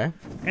 Okay.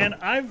 and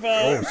I've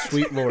Oh,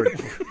 sweet lord.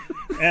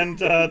 and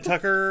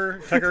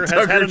Tucker has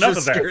had enough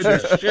of that.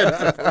 The shit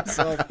out of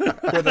himself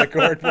with a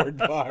cardboard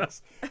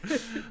box.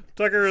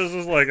 Tucker is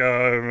just like,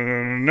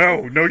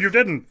 no, you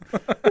didn't.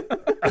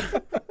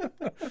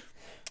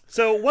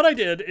 So what I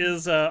did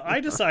is I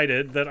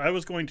decided that I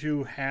was going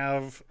to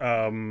have,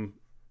 I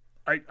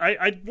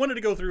wanted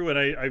to go through and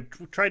I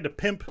tried to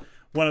pimp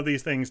one of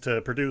these things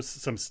to produce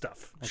some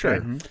stuff. Okay?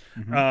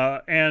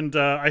 Sure. And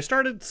I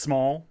started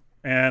small,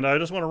 and I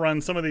just want to run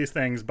some of these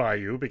things by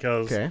you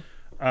because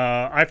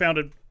I found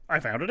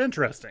it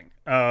interesting.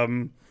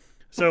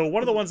 So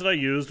one of the ones that I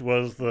used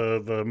was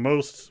the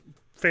most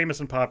famous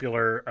and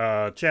popular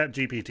Chat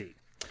GPT,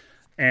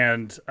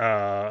 and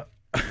a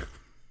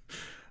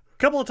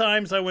couple of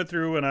times I went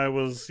through and I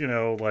was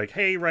like,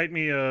 hey, write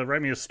me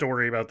a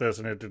story about this,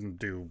 and it didn't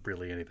do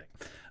really anything.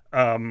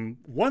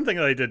 One thing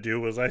that I did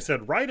do was I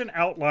said, write an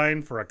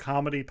outline for a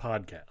comedy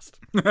podcast.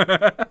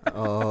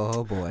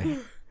 Oh boy.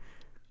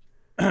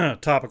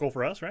 Topical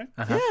for us, right?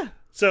 Yeah.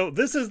 So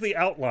this is the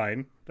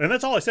outline, and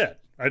that's all I said.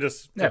 I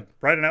just said,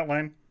 write an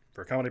outline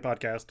for a comedy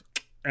podcast,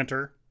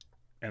 enter,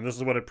 and this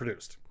is what it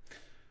produced.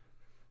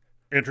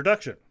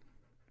 Introduction.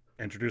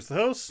 Introduce the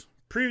hosts,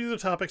 preview the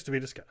topics to be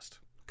discussed.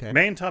 Okay.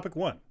 Main topic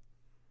 1.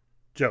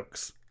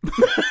 Jokes.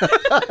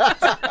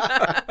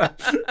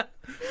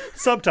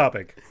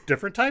 Subtopic.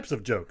 Different types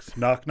of jokes.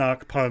 Knock,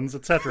 knock, puns,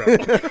 etc.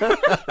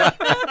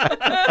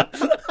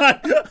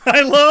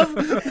 I love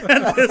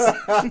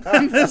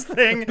and this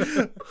thing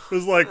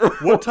was like,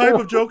 what type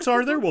of jokes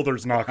are there? Well,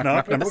 there's knock,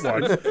 knock, number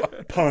 1.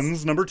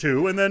 Puns, number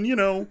 2. And then,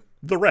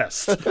 the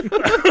rest. And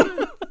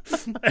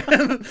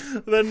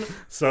then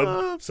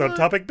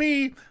subtopic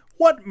B.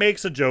 What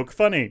makes a joke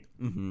funny?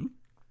 Mm-hmm.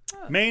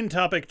 Main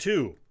topic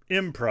 2.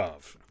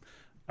 Improv.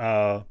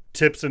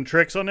 Tips and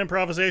tricks on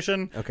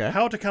improvisation. Okay.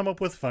 How to come up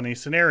with funny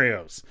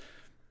scenarios.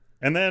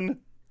 And then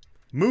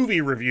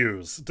movie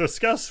reviews.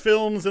 Discuss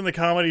films in the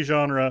comedy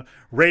genre.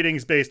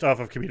 Ratings based off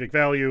of comedic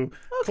value.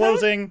 Okay.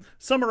 Closing.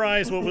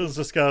 Summarize what was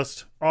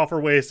discussed. Offer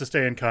ways to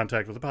stay in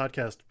contact with the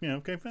podcast.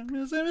 Okay.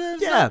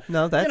 Yeah,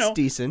 no, that's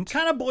decent.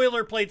 Kind of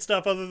boilerplate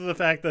stuff, other than the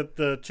fact that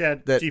the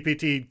Chat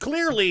GPT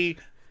clearly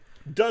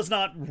does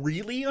not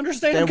really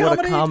understand what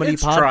comedy. a comedy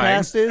It's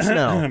podcast is?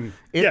 No.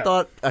 It Yeah.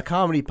 thought a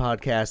comedy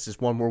podcast is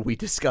one where we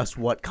discuss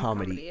what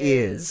comedy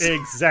is.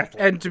 Exactly.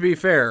 And to be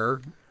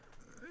fair,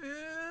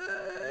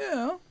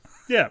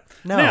 Yeah.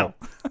 No. Now,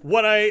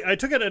 what I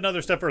took it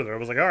another step further. I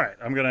was like, all right,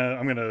 I'm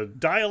gonna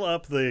dial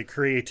up the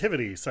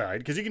creativity side,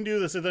 because you can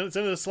do this. It's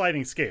in a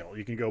sliding scale.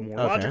 You can go more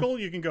logical.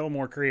 You can go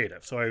more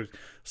creative. So I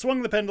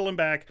swung the pendulum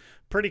back,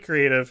 pretty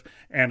creative,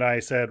 and I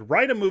said,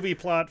 write a movie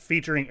plot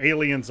featuring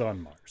aliens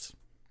on Mars.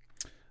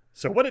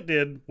 So what it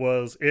did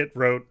was it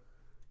wrote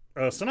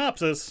a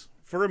synopsis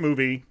for a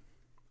movie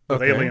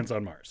with aliens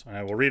on Mars.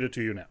 I will read it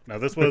to you now. Now,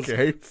 this was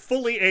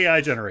fully AI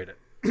generated.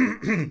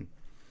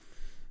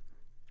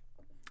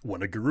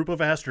 When a group of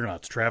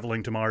astronauts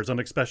traveling to Mars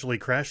unexpectedly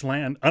crash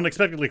land on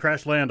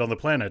the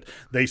planet,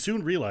 they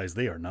soon realize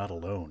they are not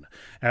alone.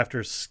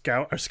 After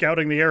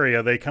scouting the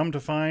area, they come to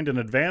find an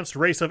advanced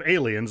race of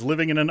aliens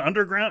living in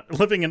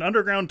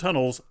underground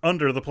tunnels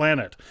under the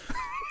planet.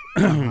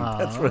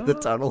 That's where the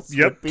tunnels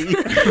would be.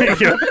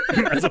 Yep.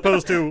 As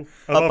opposed to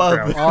above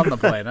ground. on the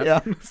planet. Yeah.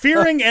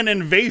 Fearing an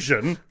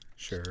invasion,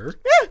 Sure.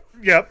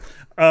 Yep.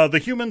 The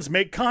humans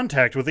make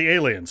contact with the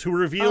aliens, who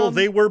reveal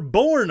they were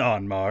born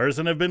on Mars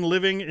and have been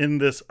living in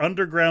this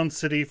underground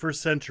city for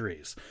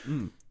centuries.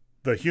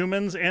 The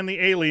humans and the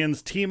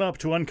aliens team up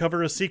to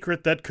uncover a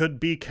secret that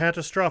could be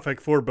catastrophic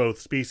for both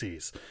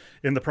species.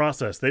 In the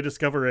process, they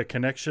discover a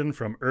connection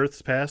from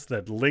Earth's past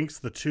that links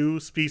the two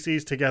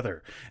species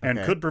together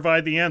and could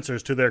provide the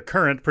answers to their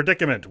current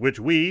predicament, which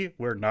we're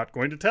not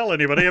going to tell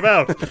anybody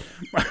about.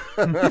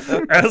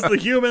 As the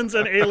humans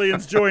and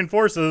aliens join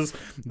forces,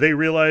 they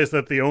realize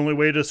that the only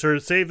way to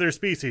save their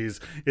species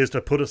is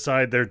to put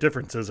aside their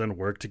differences and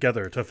work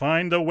together to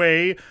find a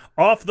way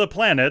off the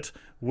planet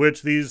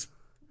which these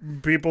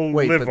people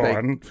live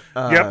on.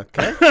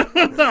 Okay.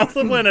 Off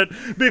the planet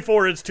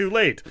before it's too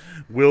late.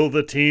 Will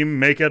the team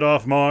make it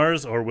off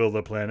Mars, or will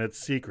the planet's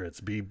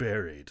secrets be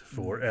buried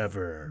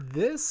forever?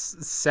 This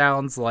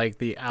sounds like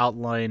the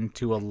outline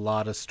to a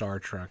lot of Star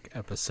Trek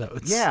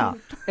episodes. Yeah.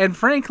 And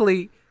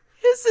frankly,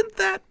 isn't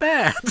that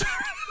bad?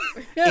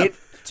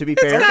 To be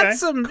fair, It's got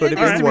some. Could It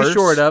have needs been to be worse.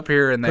 shored up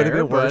here and there. Could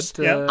have been worse.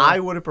 But, I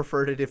would have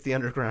preferred it if the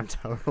underground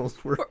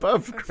tunnels were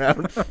above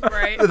ground.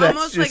 Right. That's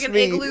Almost like just an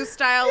me. igloo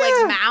style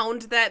like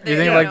mound that they you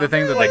think like the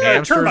thing that Like the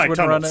hamsters termite would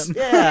run tunnels. in?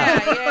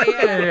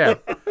 Yeah. Yeah.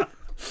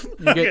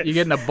 You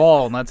get in a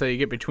ball, and that's how you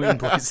get between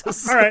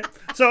places. All right.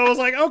 So I was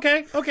like,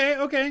 okay. All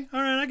right,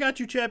 I got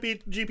you,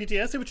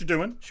 GPT. I see what you're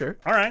doing. Sure.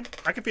 All right,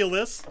 I can feel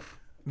this.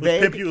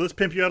 Vague. Let's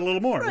pimp you out a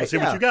little more. Let's see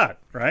yeah. what you got,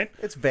 right?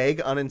 It's vague,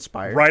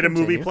 uninspired. Write a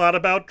movie Continue. plot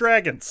about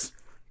dragons.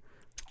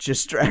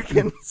 Just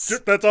dragons.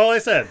 That's all I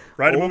said.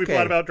 Write a movie Okay.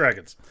 plot about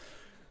dragons.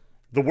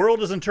 The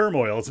world is in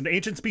turmoil as an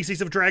ancient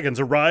species of dragons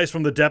arise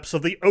from the depths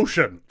of the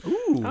ocean.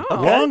 Ooh.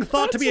 Long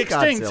thought to be That's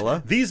extinct,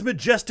 Godzilla. these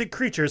majestic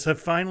creatures have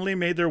finally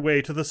made their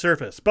way to the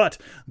surface. But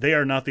they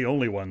are not the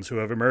only ones who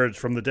have emerged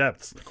from the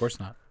depths. Of course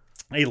not.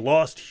 A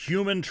lost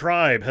human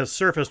tribe has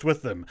surfaced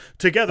with them.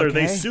 Together,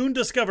 they soon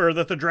discover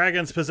that the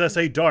dragons possess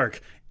a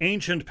dark,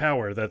 ancient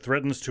power that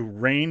threatens to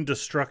rain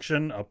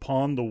destruction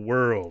upon the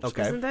world.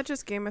 Okay. Isn't that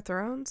just Game of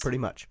Thrones? Pretty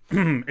much.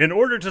 In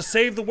order to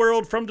save the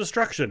world from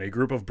destruction, a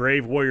group of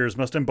brave warriors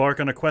must embark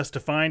on a quest to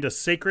find a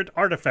sacred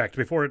artifact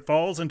before it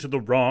falls into the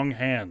wrong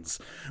hands.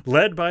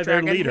 Led by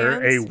their Dragon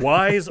leader, hands? a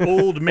wise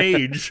old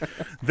mage,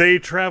 they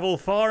travel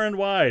far and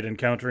wide,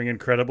 encountering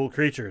incredible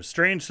creatures,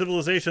 strange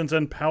civilizations,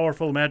 and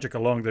powerful magic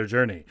along their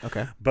journey.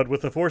 Okay. But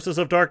with the forces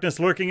of darkness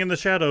lurking in the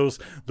shadows,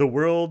 the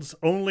world's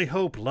only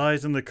hope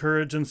lies in the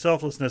courage and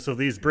selflessness of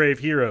these brave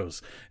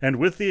heroes. And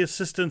with the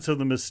assistance of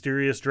the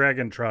mysterious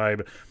dragon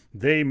tribe,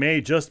 they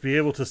may just be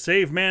able to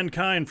save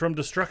mankind from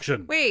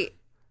destruction. Wait,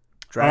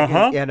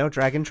 Dragon. Yeah, no,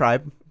 Dragon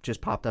Tribe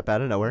just popped up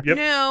out of nowhere. Yep.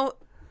 no.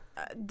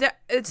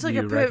 It's like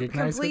You a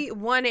recognize complete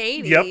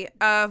 180 Yep.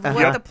 of what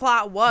Yep. the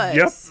plot was.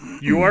 Yep,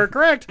 you are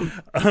correct.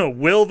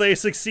 Will they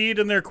succeed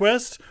in their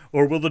quest,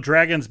 or will the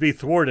dragons be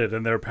thwarted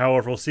and their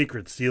powerful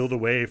secrets sealed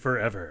away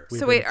forever?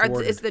 So wait,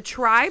 is the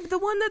tribe the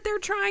one that they're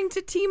trying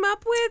to team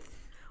up with?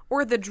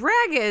 Or the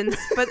dragons,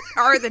 but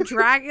are the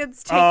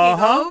dragons taking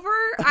over?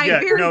 I'm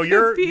very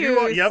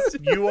confused.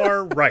 You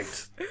are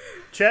right.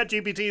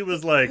 ChatGPT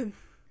was like,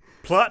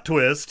 plot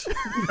twist.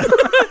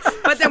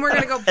 But then we're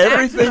going to go back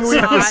Everything to the we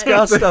plot.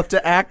 discussed up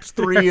to Act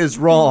 3 is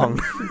wrong.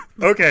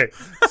 Okay,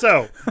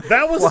 so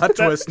that was Plot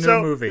twist,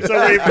 new movie. So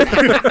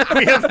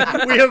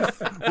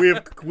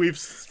we've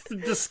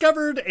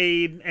discovered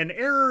an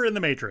error in the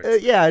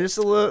matrix. Yeah, just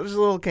a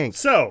little kink.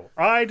 So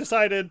I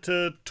decided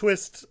to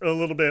twist a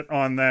little bit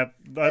on that.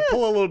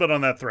 Pull a little bit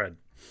on that thread.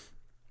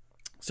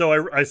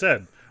 So I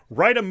said,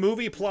 write a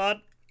movie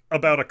plot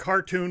about a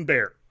cartoon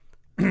bear.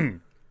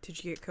 Did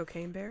you get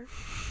Cocaine Bear?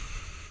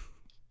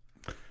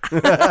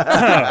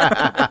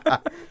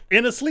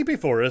 In a sleepy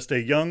forest,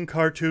 a young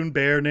cartoon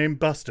bear named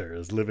Buster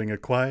is living a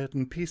quiet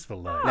and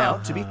peaceful life. Now,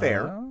 to be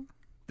fair,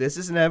 this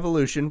is an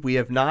evolution. We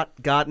have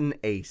not gotten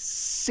a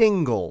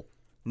single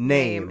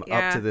name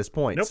yeah. up to this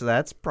point. Nope. So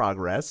that's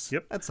progress.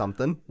 Yep. That's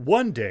something.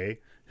 One day,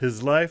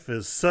 his life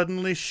is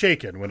suddenly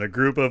shaken when a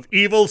group of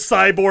evil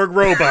cyborg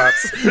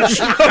robots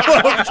show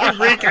up to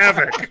wreak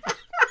havoc.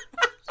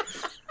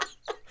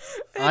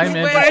 I'm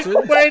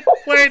interested.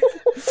 Wait.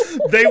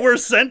 They were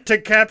sent to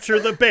capture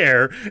the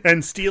bear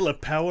and steal a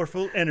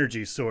powerful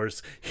energy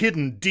source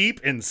hidden deep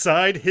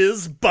inside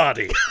his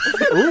body.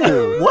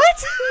 Ooh,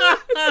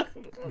 what?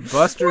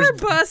 Buster's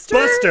Poor Buster.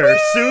 Buster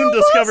soon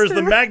discovers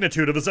the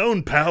magnitude of his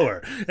own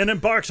power and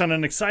embarks on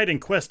an exciting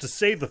quest to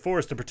save the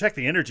forest and protect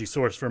the energy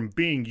source from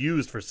being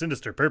used for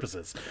sinister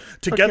purposes.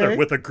 Together Okay.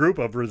 with a group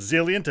of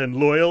resilient and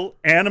loyal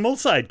animal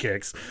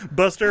sidekicks,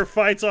 Buster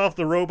fights off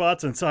the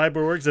robots and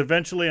cyborgs,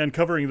 eventually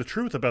uncovering the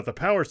truth about the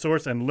power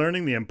source and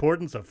learning the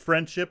importance of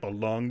friendship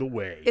along the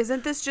way.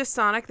 Isn't this just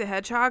Sonic the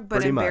Hedgehog, but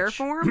Pretty in bear much.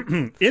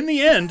 form? In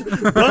the end,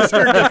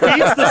 Buster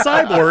defeats the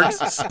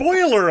cyborgs,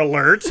 spoiler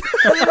alert,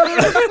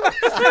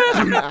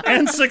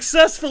 and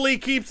successfully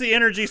keeps the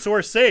energy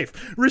source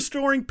safe,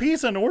 restoring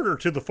peace and order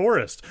to the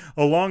forest.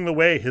 Along the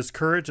way, his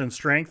courage and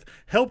strength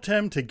helped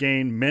him to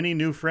gain many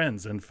new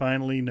friends and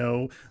finally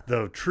know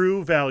the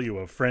true value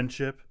of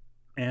friendship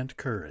and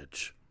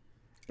courage.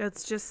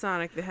 It's just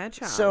Sonic the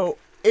Hedgehog. So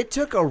It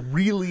took a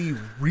really,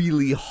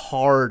 really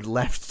hard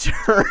left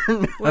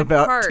turn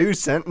about part? 2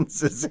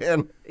 sentences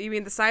in. You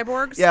mean the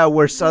cyborgs? Yeah,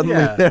 where suddenly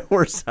there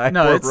were cyborg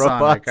No, it's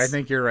robots. Sonic. I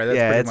think you're right.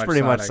 That's It's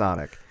pretty much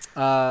Sonic.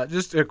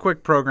 Just a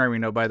quick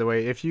programming note, by the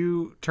way. If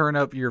you turn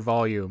up your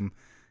volume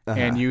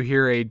and you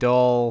hear a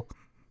dull,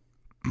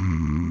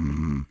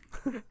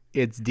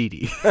 it's Dee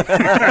Dee.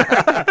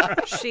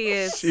 She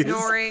is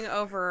snoring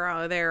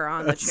over there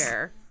on the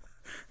chair.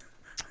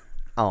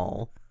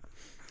 Oh.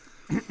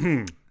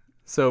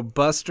 So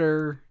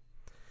Buster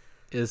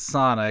is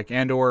Sonic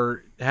and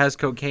or has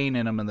cocaine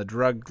in him and the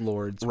drug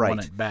lords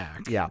want it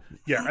back. Yeah.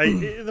 Yeah.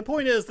 The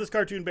point is this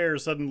cartoon bear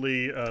is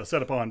suddenly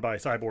set upon by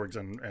cyborgs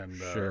and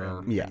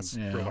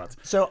robots.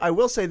 So I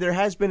will say there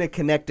has been a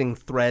connecting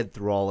thread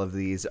through all of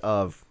these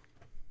of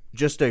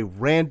just a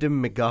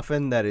random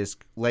MacGuffin that is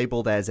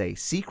labeled as a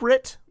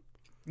secret.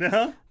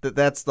 Uh-huh.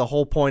 That's the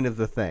whole point of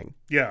the thing.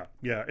 Yeah.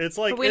 It's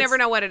like But we never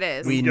know what it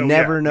is. We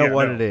never know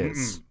what it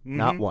is.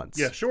 Not once.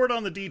 Yeah, short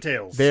on the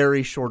details.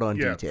 Very short on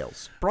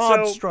details.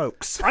 Broad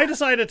strokes. I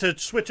decided to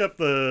switch up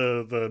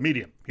the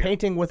medium here.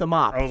 Painting with a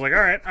mop. I was like,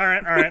 all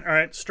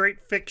right. Straight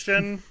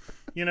fiction,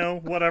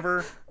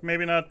 whatever.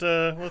 Maybe not.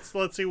 Let's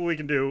see what we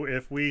can do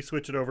if we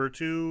switch it over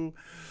to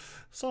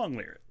song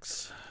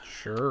lyrics.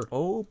 Sure.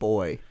 Oh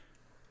boy.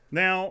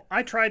 Now,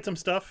 I tried some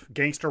stuff,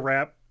 gangster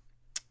rap.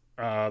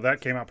 That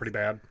came out pretty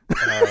bad.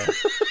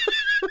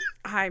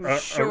 I'm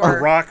sure.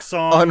 A rock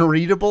song.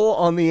 Unreadable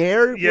on the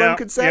air, one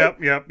could say.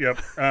 Yep.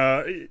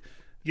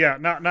 Yeah,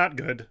 not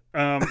good.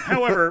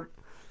 However,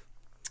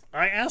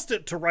 I asked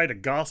it to write a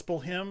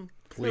gospel hymn,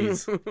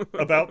 please,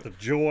 about the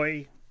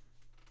joy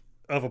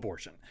of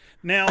abortion.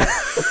 Now,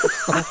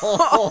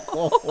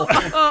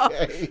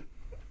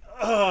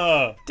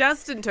 Okay.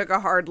 Dustin took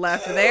a hard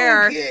left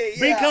there.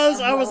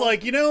 Because I was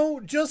like,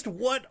 just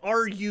what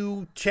are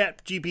you,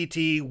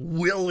 ChatGPT,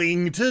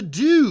 willing to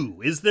do?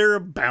 Is there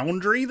a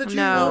boundary that you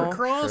won't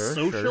cross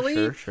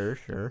socially?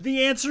 Sure.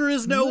 The answer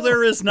is no,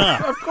 there is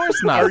not. Of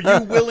course not. Are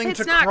you willing It's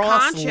to not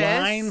cross conscious.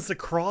 lines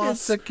across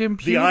It's a the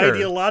computer.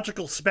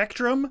 ideological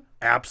spectrum?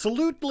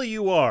 Absolutely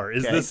you are.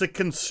 Is this a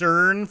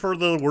concern for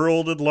the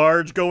world at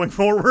large going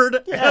forward?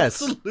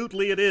 Yes.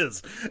 Absolutely it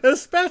is.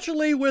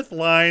 Especially with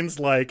lines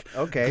like,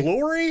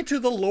 glory to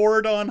the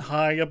Lord on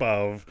high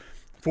above,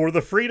 for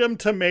the freedom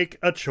to make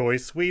a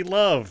choice we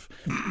love.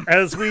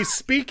 As we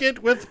speak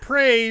it with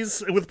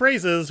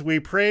praises, we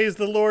praise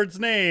the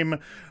Lord's name.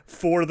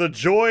 For the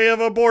joy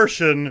of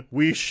abortion,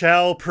 we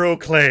shall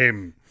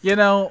proclaim.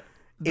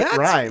 That's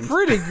rhymed.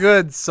 pretty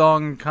good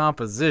song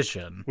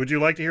composition. Would you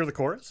like to hear the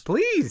chorus?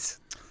 Please.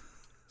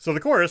 So the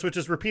chorus, which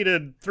is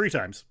repeated 3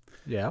 times.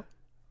 Yeah.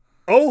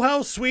 Oh,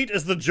 how sweet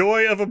is the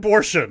joy of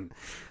abortion.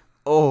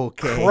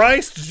 Okay.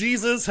 Christ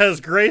Jesus has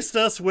graced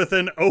us with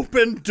an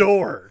open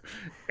door.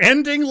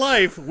 Ending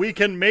life, we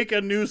can make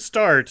a new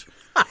start.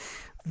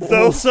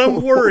 Though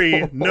some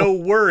worry, no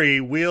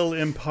worry we'll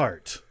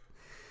impart.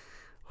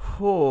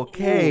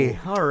 Okay.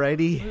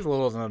 Alrighty. There's a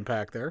little to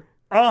unpack there.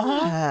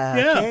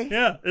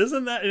 Yeah.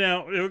 Isn't that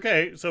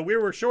okay? So we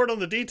were short on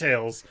the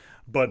details,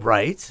 but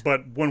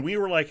But when we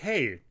were like,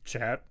 "Hey,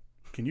 chat,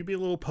 can you be a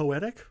little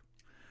poetic?"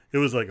 It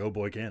was like, "Oh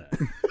boy, can I?"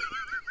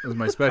 It was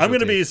my specialty. I'm going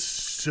to be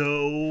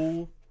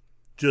so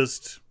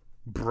just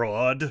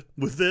broad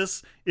with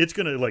this. It's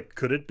going to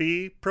could it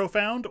be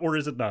profound or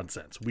is it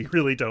nonsense? We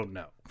really don't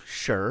know.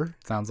 Sure.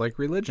 Sounds like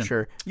religion.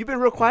 Sure. You've been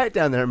real quiet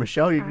down there,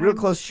 Michelle. You're real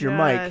close to your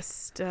mic.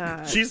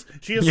 She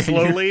has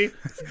slowly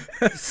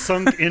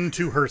sunk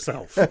into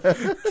herself.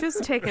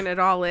 Just taking it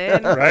all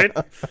in. Right?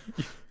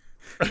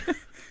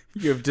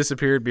 You have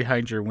disappeared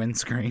behind your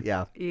windscreen.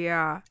 Yeah.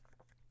 Yeah.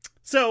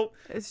 So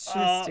it's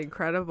just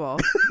incredible.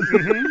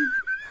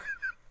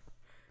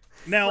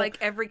 Now, like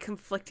every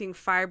conflicting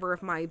fiber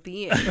of my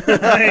being.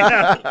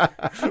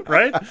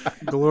 Right?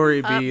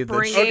 Glory be the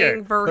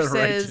Upbringing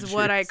versus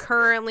what I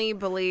currently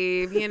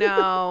believe,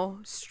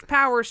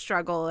 power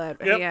struggle at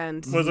the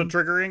end. Was it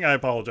triggering? I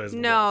apologize.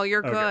 No,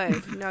 you're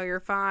good. No,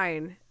 you're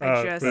fine.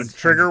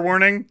 Trigger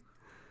warning?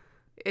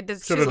 It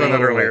does. Should have done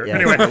that earlier. Yeah.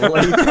 Anyway.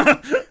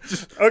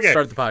 Okay.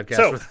 Start the podcast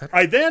so with that.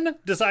 I then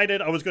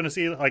decided I was going to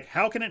see,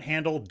 how can it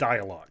handle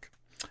dialogue?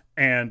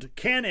 And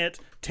can it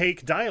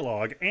take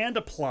dialogue and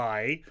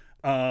apply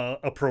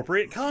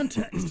appropriate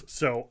context?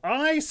 So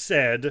I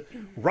said,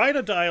 write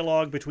a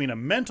dialogue between a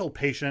mental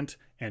patient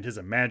and his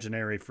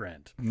imaginary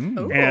friend.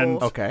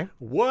 And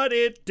what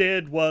it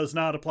did was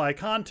not apply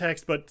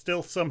context, but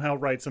still somehow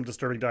write some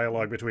disturbing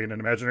dialogue between an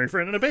imaginary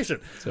friend and a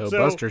patient. So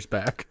Buster's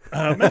back.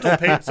 Mental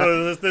patient.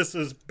 So this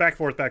is back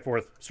forth,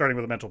 starting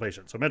with a mental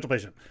patient. So mental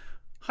patient.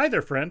 Hi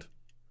there, friend.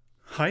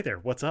 Hi there.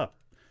 What's up?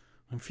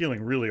 I'm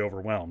feeling really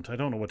overwhelmed. I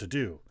don't know what to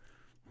do.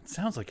 It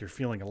sounds like you're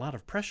feeling a lot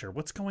of pressure.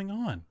 What's going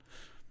on?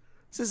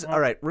 This is all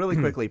right. Really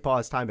quickly,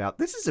 pause. Time out.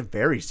 This is a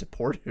very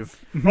supportive.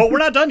 Oh, we're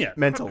not done yet.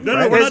 Mental.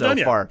 No, we're not done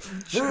yet. Far.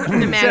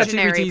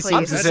 Imaginary, please.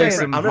 I'm just saying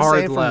from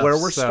where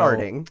we're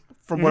starting.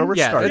 From where we're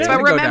starting.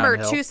 But remember,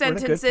 2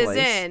 sentences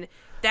in,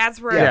 that's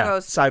where it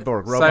goes.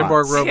 Cyborg robots.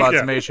 Cyborg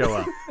robots may show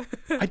up.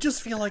 I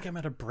just feel like I'm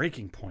at a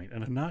breaking point,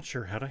 and I'm not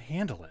sure how to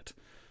handle it.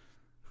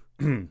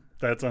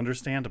 That's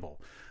understandable.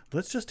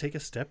 Let's just take a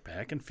step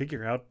back and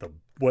figure out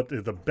what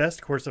the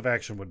best course of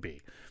action would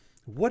be.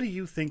 What do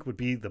you think would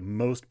be the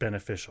most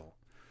beneficial?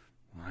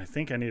 Well, I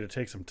think I need to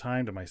take some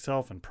time to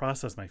myself and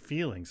process my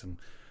feelings and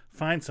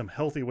find some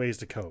healthy ways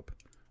to cope.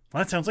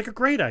 Well, that sounds like a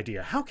great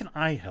idea. How can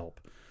I help?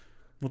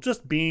 Well,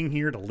 just being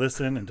here to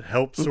listen and to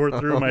help sort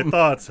through my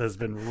thoughts has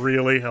been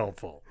really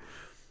helpful.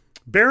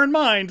 Bear in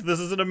mind, this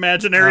is an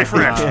imaginary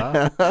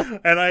friend,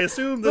 and I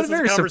assume this is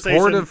a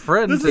conversation.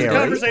 This is a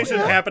conversation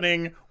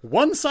happening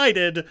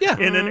one-sided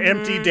in an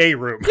empty day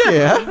room.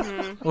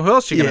 Yeah. Well, who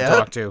else are you gonna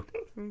talk to?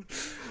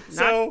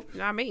 So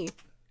not me.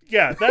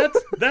 Yeah,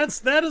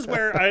 that is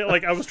where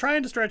I was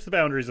trying to stretch the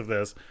boundaries of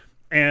this,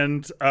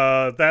 and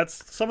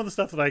that's some of the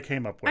stuff that I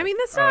came up with. I mean,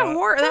 that's not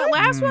horror. That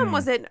last one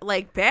wasn't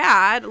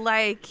bad.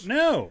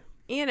 No,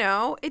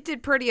 it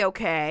did pretty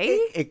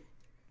okay.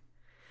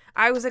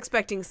 I was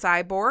expecting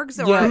cyborgs,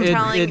 or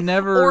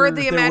or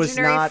the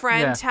imaginary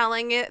friend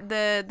telling it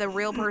the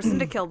real person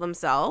to kill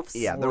themselves.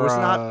 Yeah, there was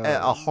not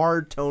a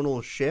hard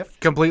tonal shift.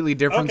 Completely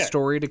different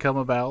story to come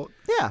about.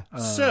 Yeah.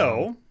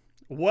 So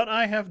what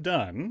I have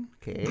done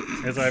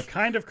is I've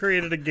kind of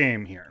created a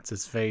game here. It's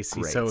his face.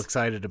 He's so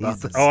excited about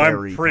this. Oh,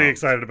 I'm pretty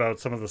excited about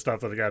some of the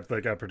stuff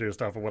that got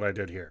produced off of what I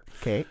did here.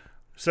 Okay.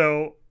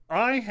 So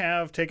I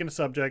have taken a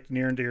subject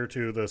near and dear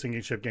to the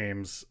Sinking Ship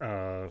Games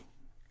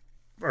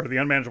or the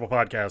Unmanageable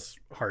podcast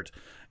heart,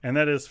 and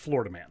that is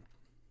Florida Man.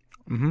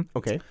 Mm-hmm.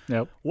 Okay.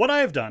 Yep. What I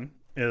have done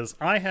is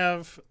I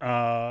have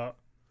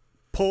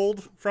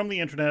pulled from the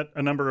internet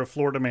a number of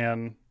Florida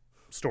Man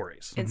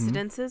stories.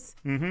 Incidences?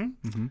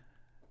 Mm-hmm. Mm-hmm.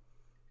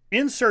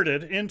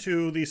 Inserted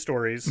into these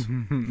stories is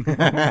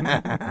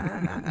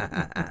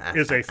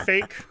a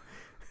fake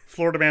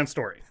Florida Man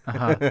story.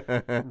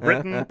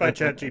 Written by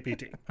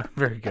ChatGPT.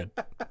 Very good.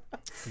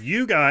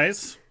 You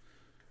guys,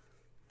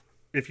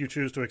 if you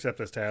choose to accept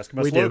this task,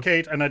 must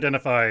locate and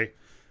identify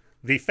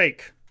the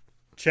fake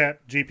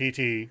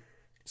ChatGPT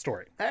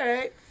story. All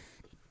right.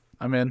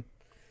 I'm in.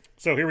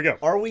 So here we go.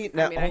 Are we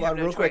now? Hold on,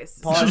 real quick.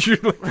 Pause.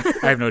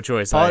 I have no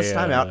choice. Pause.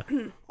 Time out.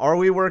 Are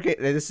we working?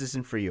 This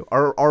isn't for you.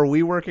 Are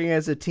we working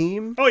as a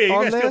team? Oh yeah,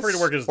 you guys feel free to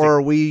work as a team. Or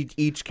are we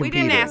each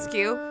competing? We didn't ask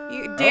you.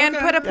 Dan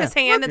put up his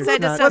hand and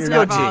said this doesn't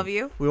involve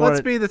you. Let's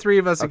be the three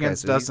of us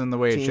against Dustin the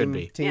way it should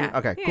be. Team. Yeah.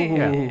 Okay.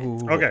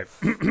 Cool. Okay.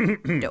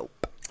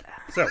 Nope.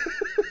 So.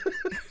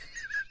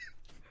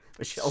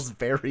 Michelle's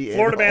very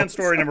Florida Man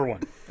story number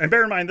 1. And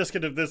bear in mind,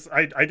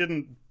 I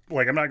didn't,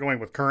 I'm not going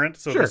with current,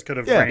 so this could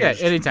have ranged.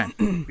 Yeah,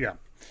 anytime. Yeah.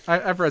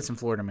 I've read some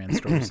Florida Man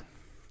stories.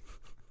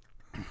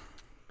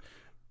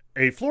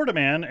 A Florida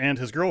man and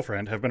his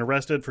girlfriend have been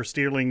arrested for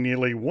stealing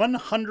nearly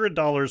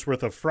 $100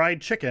 worth of fried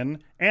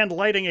chicken and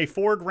lighting a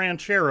Ford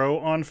Ranchero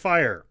on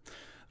fire.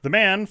 The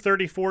man,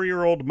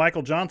 34-year-old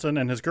Michael Johnson,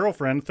 and his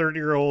girlfriend,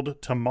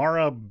 30-year-old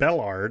Tamara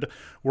Bellard,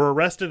 were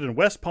arrested in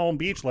West Palm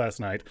Beach last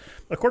night.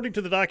 According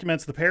to the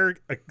documents, the pair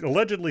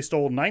allegedly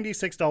stole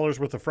 $96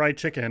 worth of fried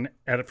chicken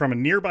from a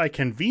nearby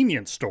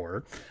convenience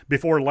store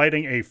before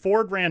lighting a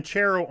Ford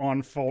Ranchero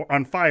on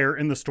fire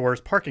in the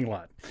store's parking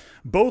lot.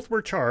 Both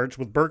were charged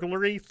with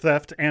burglary,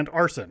 theft, and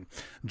arson.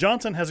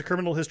 Johnson has a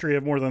criminal history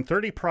of more than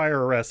 30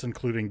 prior arrests,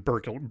 including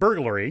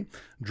burglary,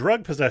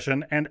 drug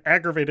possession, and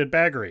aggravated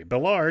battery.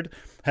 Bellard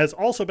has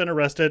also been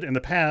arrested in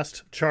the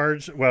past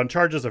on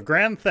charges of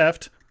grand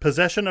theft,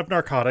 possession of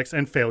narcotics,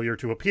 and failure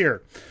to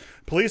appear.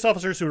 Police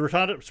officers who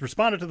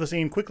responded to the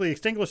scene quickly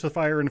extinguished the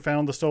fire and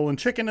found the stolen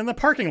chicken in the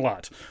parking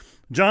lot.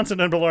 Johnson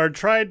and Bellard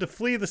tried to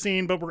flee the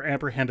scene but were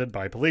apprehended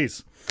by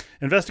police.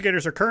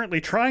 Investigators are currently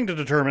trying to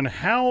determine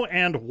how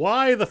and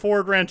why the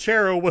Ford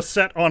Ranchero was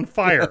set on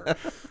fire.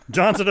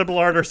 Johnson and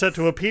Bellard are set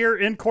to appear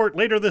in court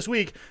later this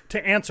week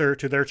to answer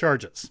to their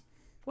charges.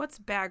 What's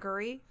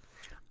baggery?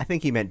 I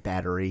think he meant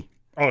battery.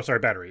 Oh, sorry,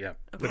 battery, yeah.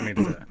 Okay. Didn't mean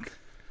to say that.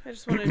 I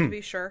just wanted to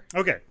be sure.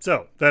 Okay,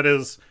 so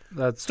that's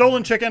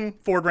stolen chicken,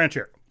 Ford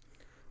Ranchero.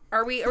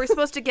 Are we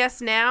supposed to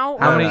guess now?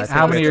 How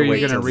many are you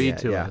going to read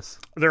to us?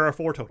 There are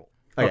 4 total.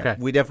 Okay.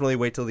 We definitely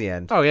wait till the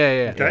end. Oh,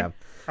 yeah.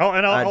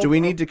 Okay. Do we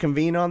need to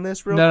convene on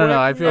this real quick? No,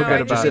 I feel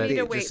good about it. Just at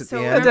the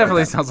It end?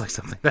 definitely sounds like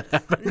something that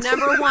happened.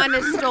 Number 1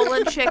 is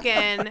stolen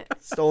chicken.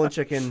 Stolen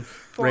chicken,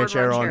 Ford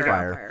Ranchero on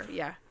fire.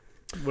 Yeah.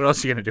 What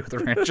else are you going to do with the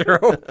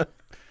Ranchero?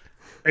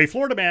 A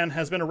Florida man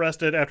has been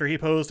arrested after he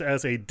posed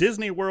as a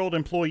Disney World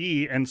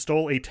employee and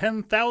stole a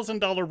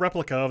 $10,000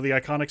 replica of the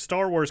iconic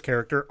Star Wars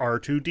character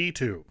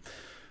R2-D2.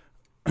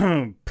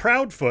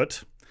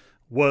 Proudfoot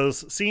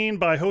was seen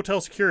by hotel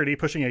security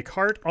pushing a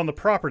cart on the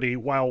property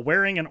while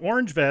wearing an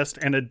orange vest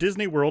and a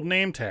Disney World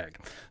name tag.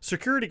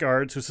 Security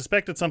guards who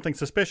suspected something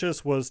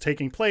suspicious was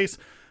taking place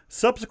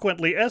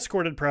subsequently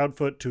escorted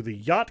Proudfoot to the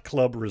Yacht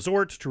Club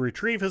Resort to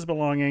retrieve his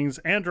belongings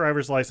and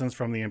driver's license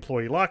from the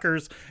employee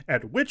lockers,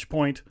 at which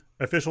point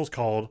officials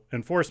called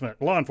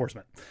law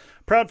enforcement.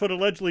 Proudfoot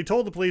allegedly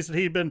told the police that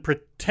he'd been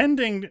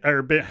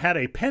had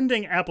a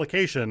pending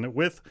application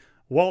with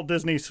Walt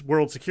Disney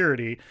World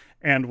Security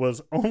and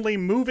was only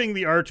moving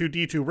the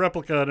R2-D2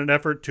 replica in an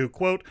effort to,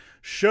 quote,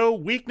 show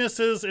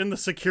weaknesses in the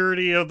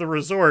security of the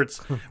resorts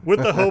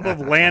with the hope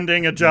of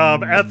landing a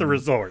job at the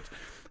resort.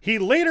 He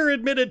later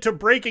admitted to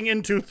breaking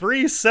into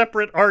 3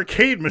 separate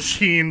arcade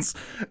machines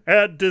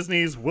at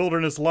Disney's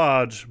Wilderness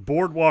Lodge,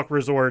 Boardwalk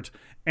Resort,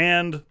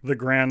 and the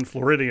Grand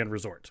Floridian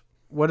Resort.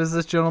 What is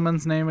this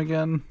gentleman's name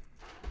again?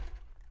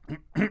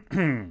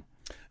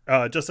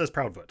 Just says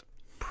Proudfoot.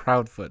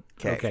 Proudfoot.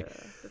 Okay.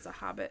 It's a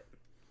hobbit.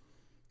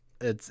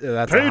 That's Page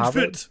a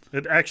hobbit? Fit.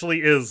 It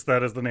actually is.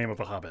 That is the name of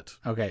a hobbit.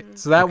 Okay,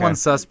 so that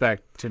one's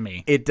suspect to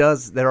me. It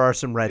does. There are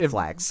some red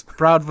flags.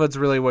 Proudfoot's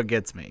really what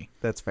gets me.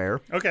 That's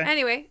fair. Okay.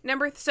 Anyway, not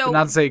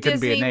to say it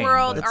couldn't be a Disney name,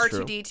 World but-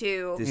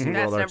 R2D2. Disney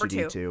That's World number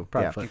R2D2. 2.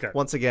 Proudfoot. Okay.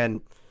 Once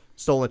again,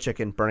 stolen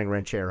chicken, burning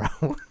ranchero.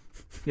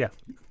 Yeah.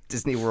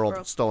 Disney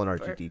World, stolen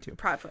R2D2.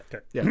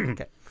 Proudfoot. Yeah.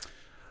 Okay.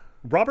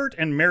 Robert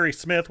and Mary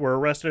Smith were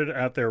arrested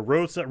at their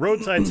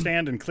roadside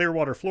stand in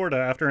Clearwater, Florida,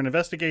 after an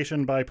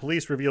investigation by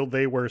police revealed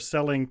they were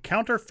selling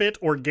counterfeit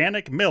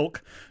organic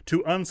milk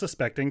to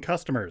unsuspecting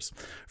customers.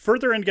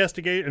 Further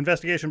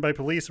investigation by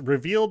police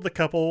revealed the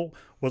couple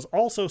was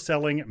also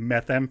selling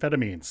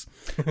methamphetamines.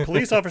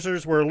 Police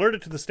officers were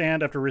alerted to the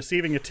stand after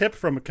receiving a tip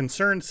from a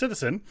concerned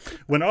citizen.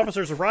 When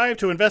officers arrived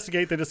to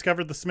investigate, they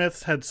discovered the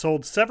Smiths had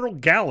sold several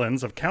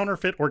gallons of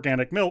counterfeit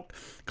organic milk,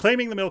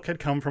 claiming the milk had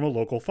come from a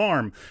local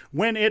farm,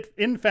 when it,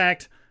 in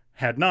fact,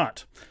 had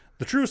not.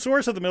 The true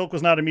source of the milk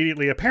was not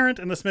immediately apparent,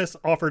 and the Smiths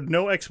offered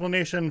no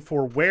explanation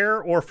for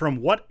where or from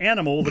what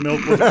animal the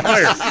milk was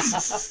acquired.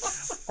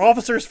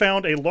 Officers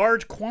found a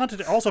large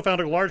quantity of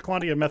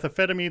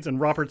methamphetamines in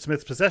Robert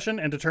Smith's possession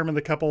and determined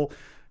the couple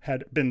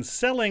had been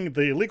selling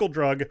the illegal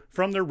drug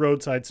from their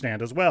roadside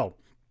stand as well.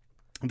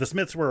 The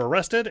Smiths were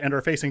arrested and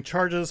are facing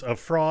charges of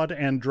fraud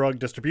and drug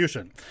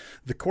distribution.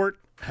 The court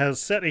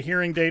has set a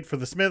hearing date for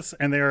the Smiths,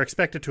 and they are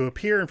expected to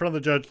appear in front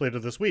of the judge later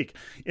this week.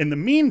 In the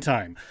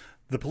meantime,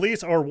 the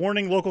police are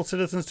warning local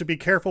citizens to be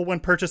careful when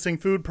purchasing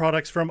food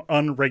products from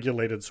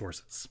unregulated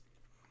sources.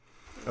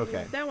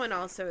 Okay. That one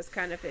also is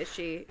kind of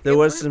fishy. There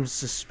was some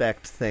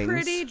suspect things.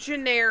 Pretty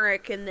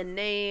generic in the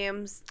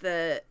names,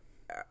 the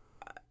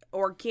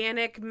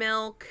organic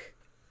milk.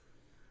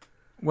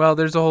 Well,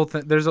 there's a whole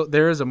thing.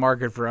 There is a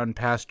market for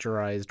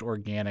unpasteurized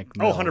organic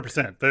milk. Oh,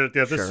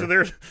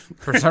 100%.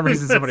 For some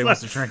reason, somebody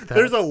wants to drink that.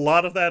 There's a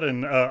lot of that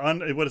in,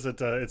 what is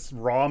it? It's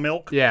raw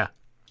milk. Yeah.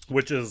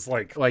 Which is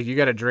like you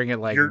got to drink it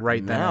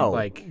right now.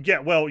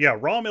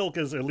 Raw milk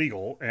is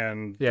illegal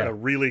and a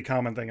really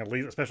common thing, at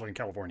least especially in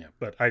California.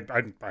 But I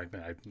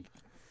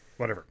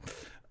whatever.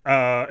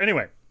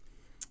 Anyway,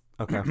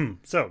 okay.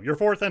 So your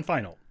fourth and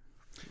final.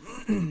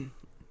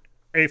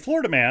 A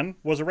Florida man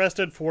was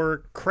arrested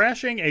for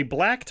crashing a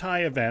black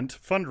tie event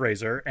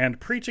fundraiser and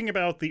preaching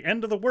about the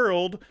end of the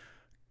world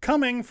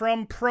coming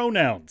from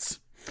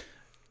pronouns.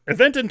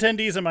 Event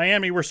attendees in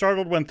Miami were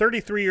startled when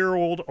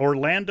 33-year-old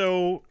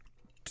Orlando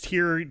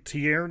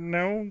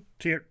Tierno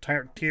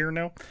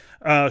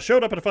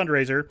showed up at a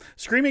fundraiser,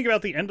 screaming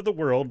about the end of the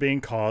world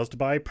being caused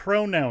by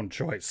pronoun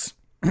choice.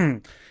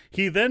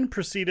 He then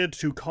proceeded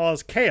to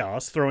cause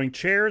chaos, throwing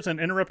chairs and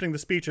interrupting the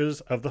speeches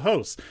of the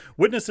hosts.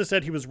 Witnesses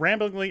said he was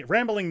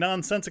rambling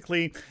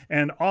nonsensically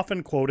and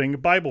often quoting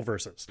Bible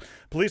verses.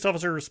 Police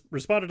officers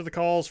responded to the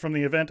calls from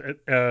the event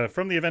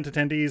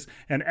attendees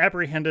and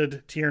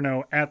apprehended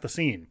Tierno at the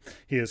scene.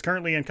 He is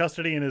currently in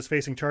custody and is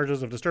facing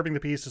charges of disturbing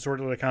the peace,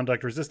 disorderly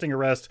conduct, resisting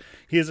arrest.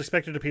 He is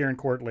expected to appear in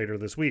court later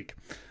this week.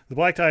 The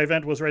black tie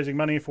event was raising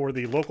money for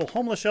the local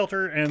homeless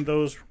shelter, and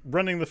those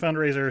running the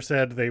fundraiser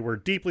said they were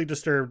deeply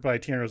disturbed by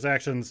Tierno's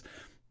actions,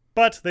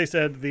 but they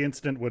said the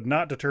incident would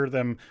not deter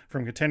them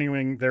from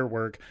continuing their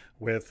work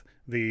with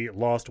the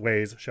Lost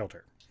Ways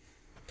shelter.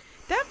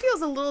 That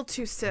feels a little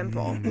too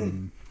simple.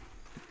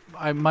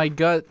 My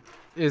gut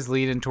is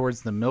leading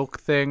towards the milk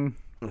thing.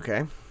 Okay.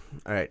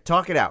 All right.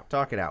 Talk it out.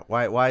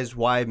 Why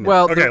milk?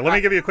 Well, okay, let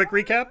me give you a quick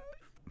recap.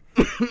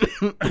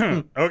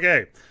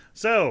 Okay.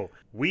 So,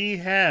 we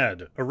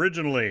had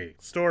originally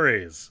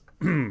stories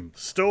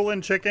stolen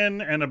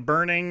chicken and a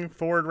burning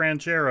Ford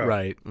Ranchero.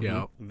 Right,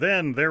 yeah.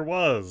 Then there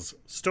was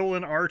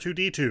stolen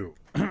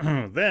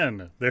R2D2.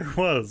 Then there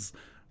was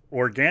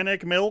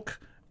organic milk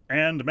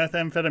and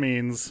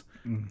methamphetamines.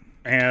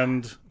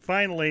 And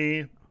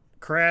finally,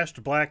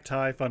 crashed black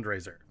tie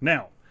fundraiser.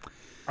 Now,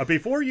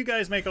 before you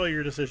guys make all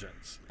your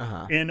decisions,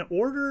 in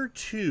order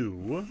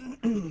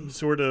to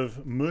sort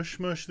of mush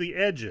the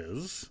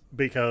edges,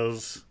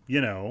 because,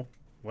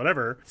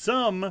 whatever,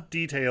 some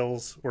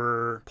details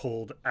were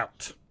pulled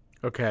out.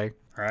 Okay.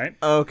 All right?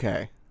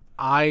 Okay.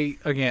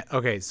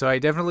 So I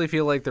definitely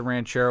feel like the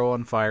Ranchero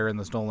on fire and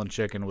the stolen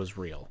chicken was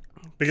real.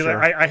 Because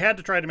I had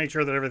to try to make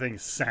sure that everything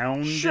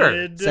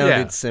sounded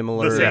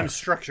similar. The same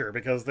structure,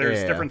 because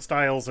there's different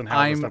styles and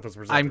how the stuff is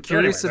presented. I'm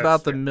curious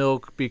about the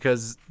milk,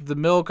 because the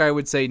milk I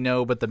would say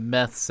no, but the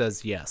meth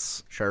says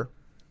yes. Sure.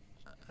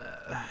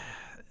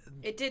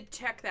 It did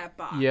check that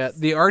box. Yeah,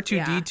 the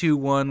R2D2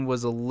 one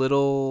was a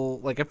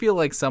little, I feel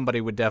like somebody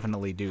would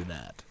definitely do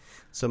that.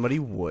 Somebody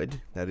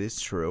would. That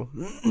is true.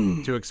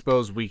 To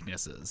expose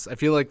weaknesses. I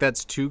feel like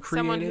that's too creative.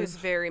 Someone who's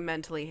very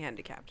mentally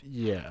handicapped.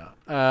 Yeah.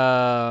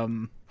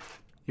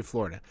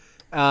 Florida.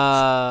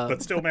 But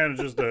still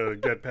manages to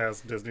get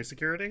past Disney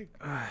security?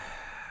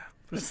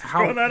 Just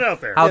throwing that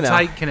out there. How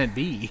tight can it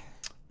be?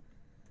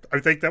 I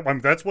think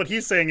that's what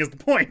he's saying is the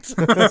point.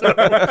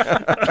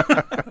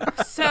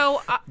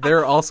 So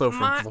they're also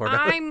from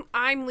Florida.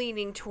 I'm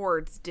leaning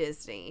towards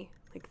Disney.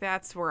 Like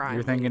that's where I'm.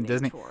 You're thinking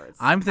Disney. Towards.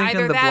 I'm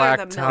thinking the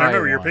black tie.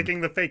 Remember, you're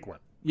picking the fake one.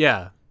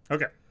 Yeah.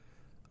 Okay.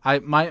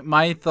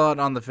 My thought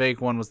on the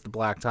fake one was the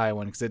black tie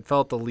one because it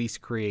felt the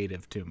least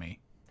creative to me.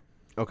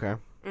 Okay.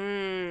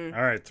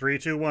 All right, 3,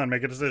 2, 1.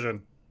 Make a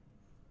decision.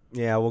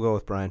 Yeah, we'll go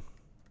with Brian.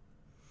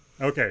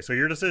 Okay, so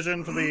your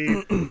decision for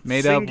the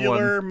made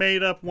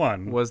up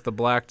one was the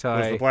black tie.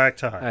 Was the black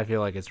tie. I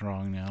feel like it's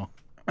wrong now.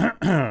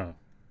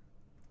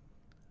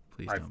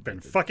 Please I've been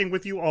fucking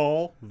with you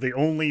all. The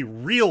only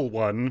real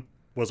one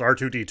was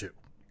R2-D2.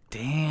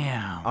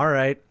 Damn. All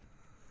right.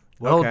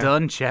 Well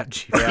done,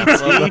 ChatGPT. Yeah,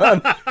 well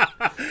done.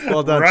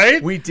 Well done.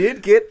 Right? We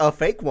did get a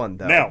fake one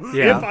though. Now,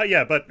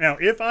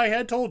 if I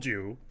had told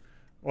you,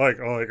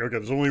 okay,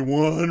 there's only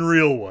one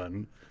real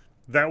one,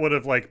 that would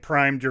have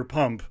primed your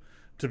pump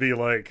to be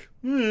like,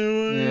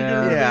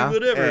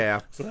 whatever. Yeah.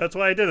 So that's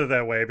why I did it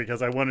that way,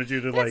 because I wanted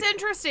you to That's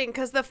interesting,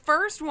 because the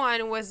first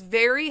one was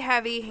very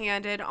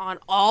heavy-handed on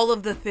all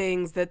of the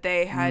things that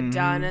they had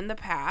done in the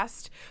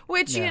past,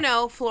 which,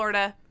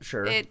 Florida,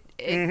 sure, it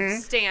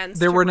stands.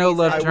 There were no reason.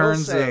 left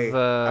turns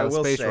of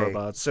space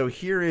robots. So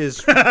here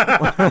is...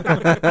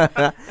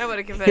 I would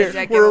have given it a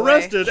decade We're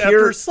arrested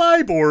after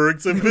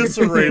cyborgs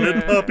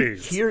eviscerated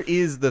puppies. Here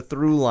is the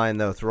through line,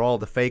 though, through all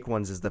the fake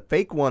ones, is the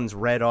fake ones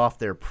read off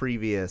their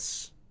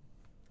previous...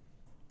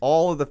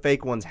 All of the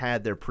fake ones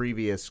had their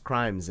previous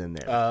crimes in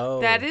there.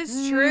 Oh. That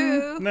is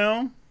true.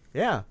 No.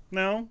 Yeah.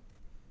 No.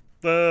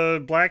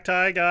 The black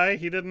tie guy,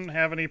 he didn't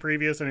have any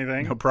previous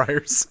anything. No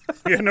priors.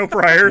 Yeah, no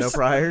priors. No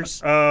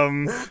priors.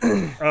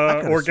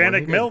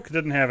 Organic milk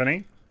didn't have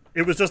any.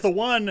 It was just the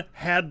one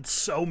had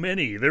so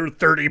many. There were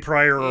 30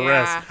 prior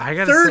arrests. I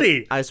gotta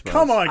 30. I suppose.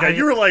 Come on, guys.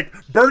 You were like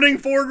burning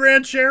 4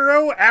 Grand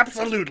Shero?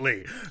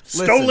 Absolutely.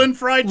 Stolen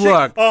fried chicken.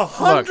 Look,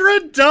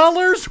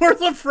 $100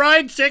 worth of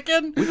fried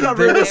chicken? We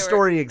covered a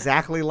story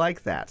exactly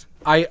like that.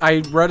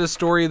 I read a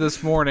story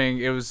this morning.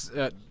 It was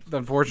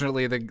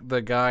unfortunately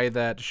the guy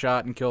that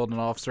shot and killed an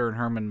officer in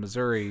Herman,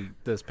 Missouri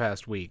this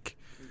past week.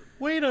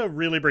 Way to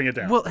really bring it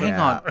down. Well, hang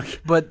on.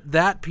 But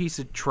that piece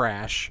of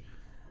trash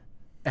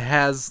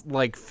has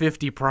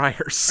 50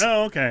 priors.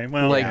 Oh, okay.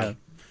 Well,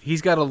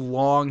 he's got a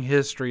long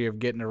history of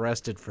getting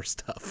arrested for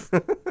stuff.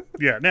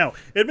 Yeah. Now,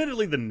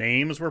 admittedly, the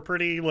names were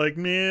pretty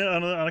meh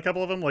on a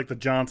couple of them, like the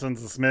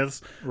Johnsons, the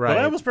Smiths. Right. But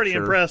I was pretty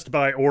impressed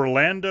by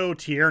Orlando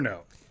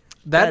Tierno.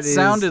 That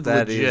sounded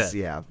legit.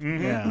 Yeah.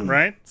 Mm-hmm. Yeah.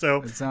 Right.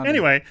 So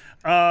anyway,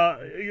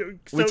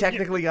 we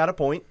technically got a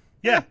point.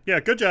 Yeah.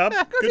 Good job.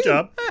 Good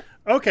job.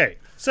 Okay.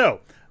 So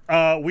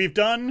we've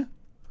done.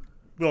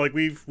 Well,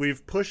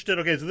 we've pushed it.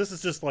 Okay, so this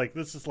is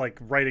like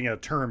writing a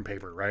term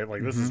paper, right?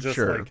 Like this is just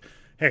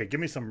hey, give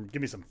me some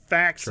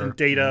facts and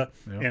data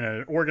in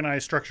an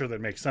organized structure that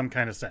makes some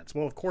kind of sense.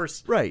 Well, of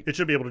course, it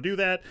should be able to do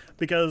that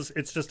because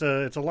it's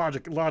a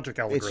logic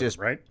algorithm, it's just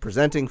right?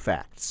 Presenting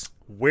facts.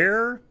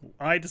 Where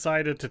I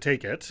decided to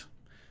take it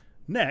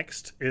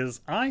next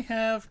is I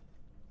have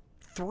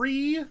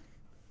 3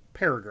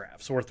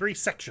 paragraphs or 3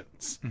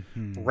 sections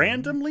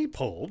randomly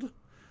pulled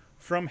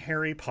from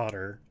Harry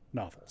Potter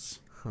novels.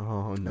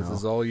 Oh, no. This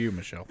is all you,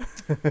 Michelle.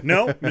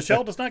 No,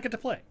 Michelle does not get to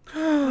play.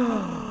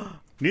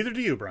 Neither do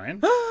you, Brian.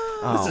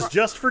 This is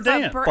just for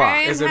Dan.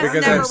 Brian Is it has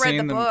because never I've read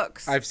seen the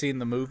books. I've seen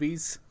the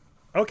movies.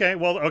 Okay,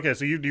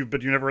 so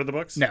but you never read the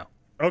books? No.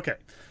 Okay.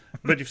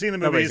 But you've seen the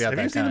movies. Have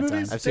you seen the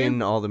movies? I've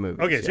seen all the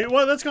movies. Okay,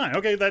 so that's fine.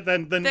 Okay,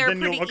 then They're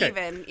you'll pretty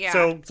even, yeah.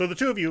 So the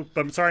two of you,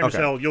 I'm sorry,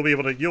 Michelle, you'll be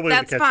able to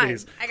That's catch fine.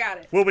 these. I got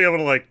it. We'll be able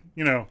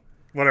to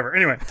whatever.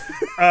 Anyway,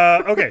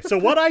 okay. So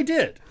what I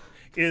did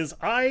is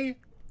I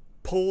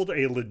pulled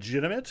a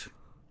legitimate,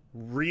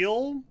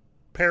 real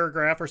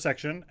paragraph or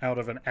section out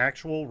of an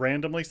actual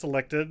randomly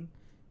selected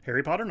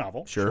Harry Potter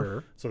novel.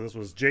 Sure. So this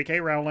was J.K.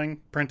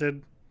 Rowling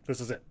printed. This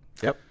is it.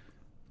 Yep.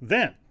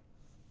 Then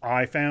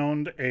I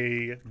found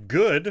a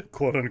good,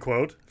 quote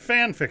unquote,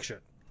 fan fiction.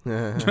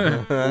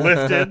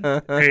 Lifted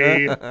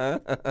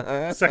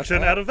a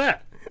section out of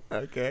that.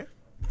 Okay.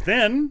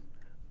 Then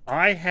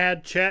I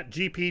had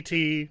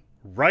ChatGPT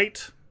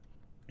write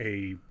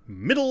a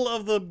middle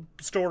of the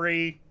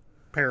story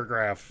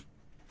paragraph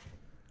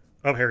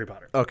of Harry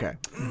Potter. Okay.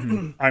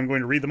 I'm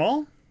going to read them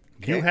all.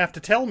 Okay. You have to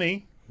tell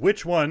me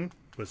which one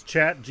was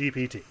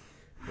ChatGPT.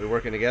 We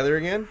working together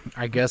again?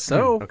 I guess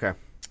so. Okay.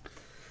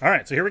 All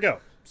right, so here we go.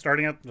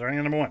 Starting at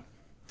number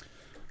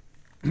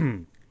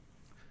 1.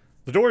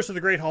 The doors of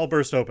the Great Hall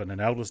burst open,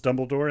 and Albus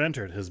Dumbledore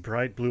entered, his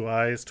bright blue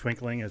eyes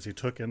twinkling as he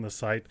took in the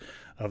sight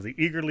of the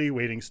eagerly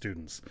waiting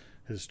students.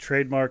 His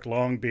trademark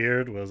long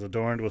beard was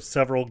adorned with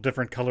several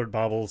different colored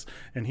baubles,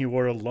 and he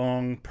wore a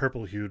long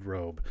purple-hued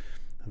robe,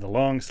 the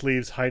long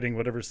sleeves hiding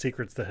whatever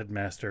secrets the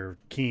headmaster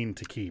keen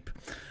to keep.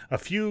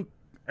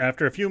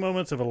 After a few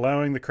moments of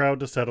allowing the crowd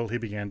to settle, he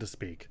began to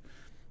speak.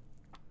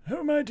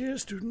 Oh, my dear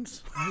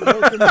students,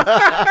 welcome.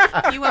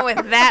 You went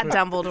with that,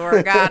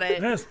 Dumbledore. Got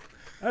it. Yes.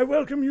 I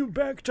welcome you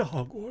back to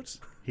Hogwarts,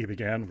 he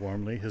began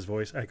warmly, his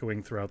voice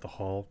echoing throughout the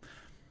hall.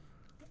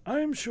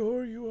 I am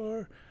sure you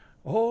are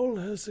all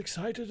as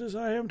excited as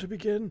I am to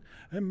begin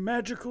a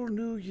magical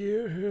new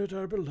year here at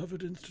our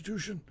beloved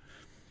institution.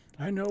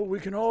 I know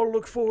we can all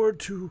look forward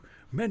to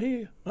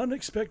many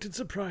unexpected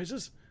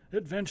surprises,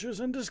 adventures,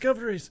 and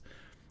discoveries,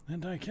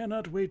 and I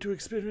cannot wait to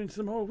experience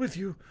them all with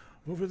you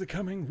over the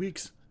coming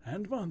weeks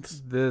and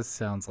months. This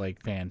sounds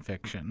like fan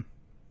fiction.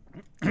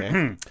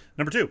 Okay.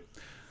 Number 2.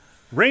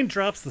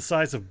 Raindrops the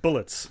size of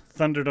bullets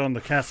thundered on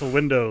the castle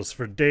windows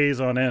for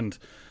days on end.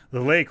 The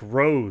lake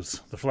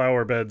rose. The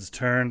flower beds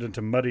turned into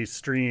muddy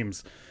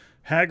streams.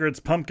 Hagrid's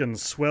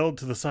pumpkins swelled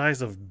to the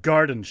size of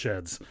garden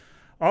sheds.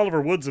 Oliver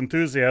Wood's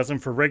enthusiasm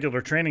for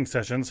regular training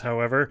sessions,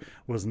 however,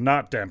 was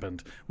not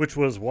dampened, which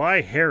was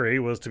why Harry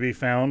was to be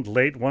found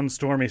late one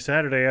stormy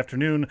Saturday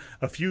afternoon,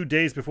 a few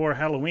days before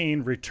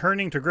Halloween,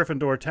 returning to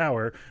Gryffindor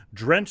Tower,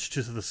 drenched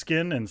to the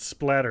skin and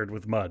splattered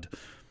with mud.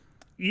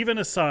 Even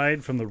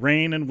aside from the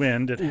rain and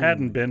wind, it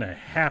hadn't been a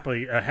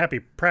happy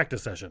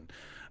practice session.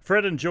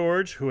 Fred and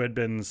George, who had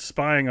been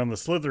spying on the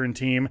Slytherin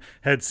team,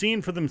 had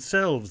seen for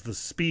themselves the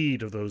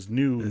speed of those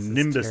new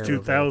Nimbus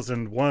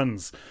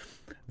 2001s.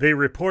 They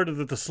reported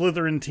that the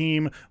Slytherin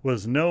team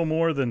was no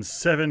more than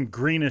 7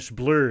 greenish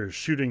blurs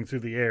shooting through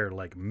the air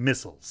like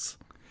missiles.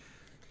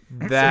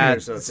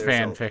 That's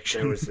fan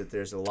fiction.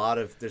 There's a lot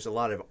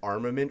of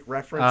armament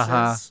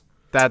references.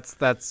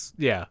 That's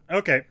yeah.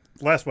 Okay,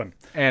 last one.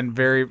 And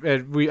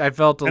I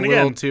felt a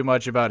little too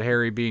much about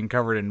Harry being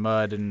covered in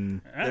mud, and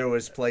there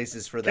was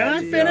places for that. Can I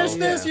finish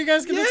this? Yeah. You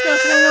guys can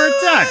discuss when we're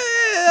done.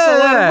 It's a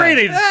lot of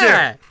reading to do.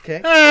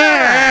 Okay.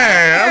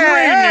 Hey, I'm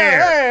reading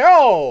here. Hey,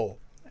 oh.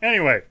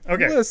 Anyway,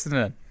 okay.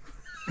 Listening.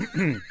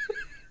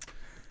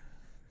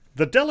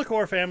 The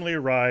Delacour family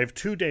arrived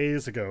 2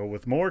 days ago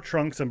with more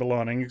trunks and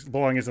belongings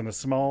than a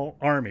small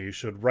army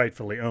should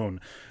rightfully own.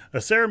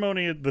 The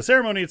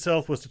ceremony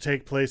itself was to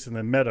take place in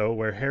the meadow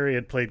where Harry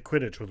had played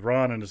Quidditch with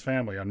Ron and his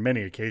family on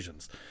many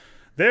occasions.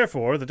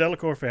 Therefore, the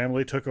Delacour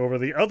family took over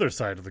the other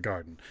side of the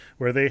garden,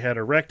 where they had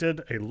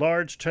erected a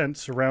large tent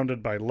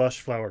surrounded by lush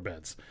flower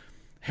beds.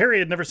 Harry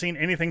had never seen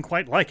anything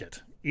quite like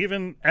it,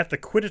 even at the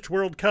Quidditch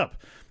World Cup.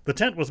 The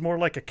tent was more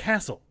like a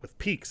castle with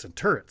peaks and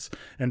turrets,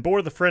 and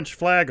bore the French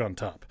flag on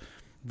top.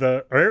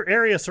 The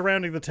area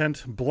surrounding the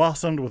tent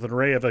blossomed with an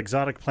array of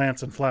exotic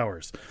plants and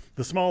flowers.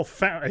 A small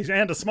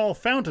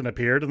fountain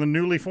appeared in the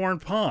newly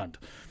formed pond.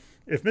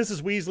 If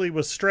Mrs. Weasley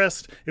was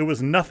stressed, it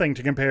was nothing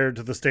to compare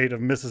to the state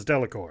of Mrs.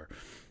 Delacour.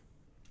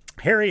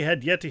 Harry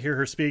had yet to hear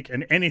her speak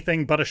in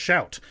anything but a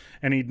shout,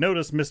 and he'd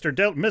noticed Mr.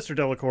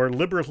 Delacour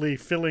liberally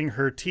filling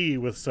her tea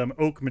with some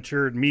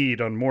oak-matured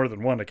mead on more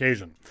than one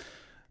occasion.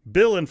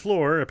 Bill and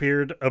Fleur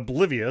appeared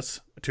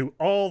oblivious to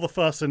all the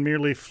fuss and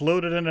merely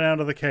floated in and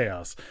out of the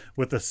chaos,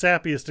 with the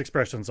sappiest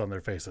expressions on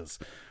their faces.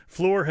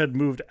 Fleur had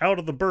moved out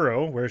of the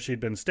burrow where she'd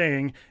been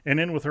staying and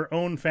in with her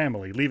own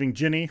family, leaving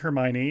Ginny,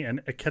 Hermione, and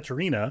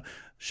Ekaterina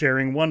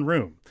sharing one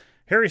room.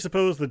 Harry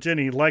supposed that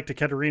Ginny liked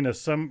Ekaterina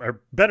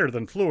better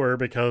than Fleur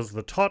because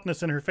the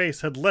tautness in her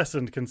face had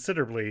lessened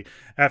considerably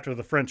after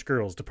the French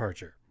girl's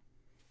departure.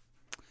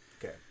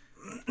 Okay.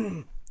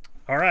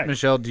 All right.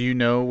 Michelle, do you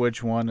know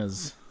which one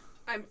is...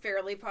 I'm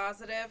fairly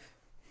positive.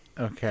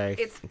 Okay.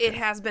 It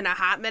has been a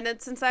hot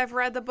minute since I've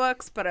read the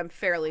books, but I'm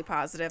fairly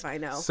positive I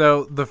know.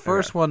 So the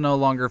first one no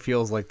longer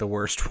feels like the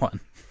worst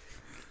one.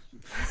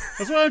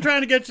 That's why I'm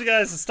trying to get you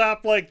guys to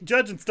stop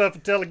judging stuff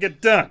until it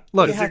gets done.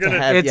 Look, it's a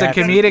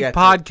comedic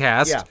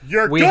podcast. Yeah.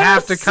 You're going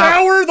to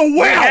sour the well.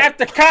 We have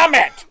to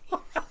comment.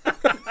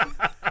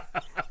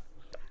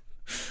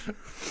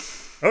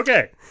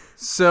 Okay.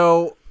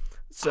 So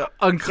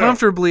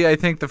uncomfortably, I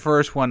think the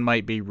first one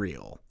might be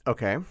real.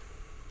 Okay.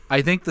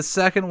 I think the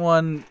second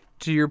one,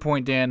 to your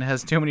point, Dan,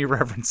 has too many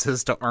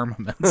references to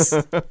armaments.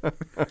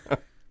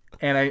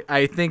 And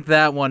I think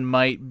that one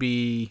might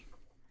be...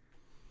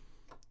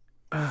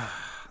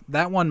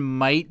 that one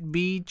might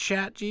be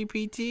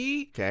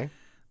ChatGPT. Okay.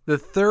 The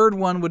third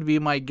one would be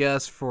my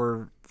guess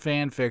for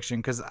fan fiction,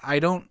 because I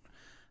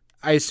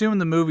assume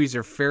the movies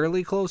are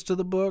fairly close to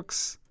the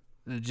books.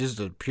 Just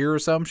a pure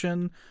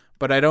assumption.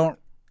 But I don't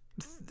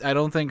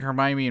think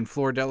Hermione and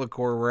Fleur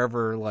Delacour were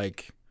ever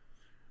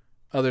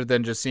other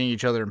than just seeing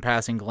each other and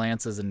passing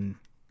glances and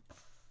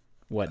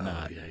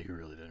whatnot. Oh, yeah, you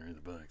really didn't read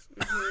the books.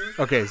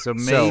 Okay, so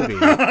maybe.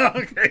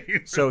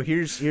 So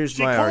here's my argument.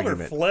 She called her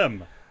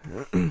phlegm.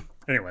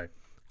 Anyway.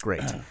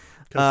 Great.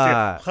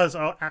 Because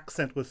our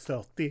accent was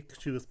so thick,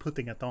 she was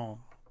putting it on.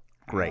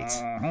 Great.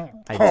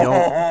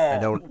 I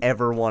don't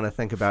ever want to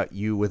think about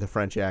you with a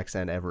French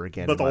accent ever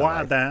again. But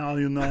why now,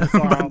 you know?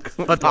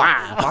 But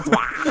why?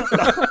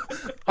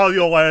 All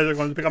your ways are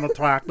going to become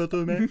attractive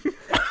to me.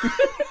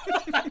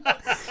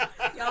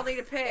 Y'all need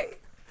to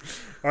pick.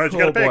 All right, you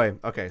got to pick. Boy.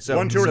 Okay, so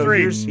 1, 2, or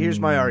 3. Here's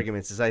my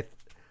arguments.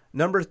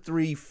 Number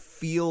 3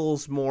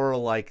 feels more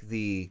like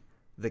the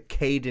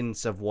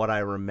cadence of what I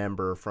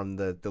remember from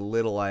the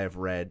little I have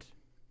read.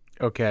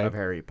 Okay. Of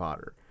Harry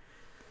Potter.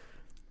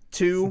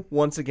 2,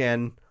 once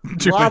again,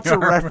 lots of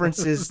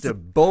references to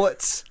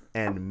bullets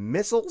and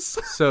missiles.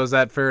 So is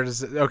that fair to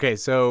say? Okay,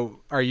 so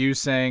are you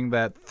saying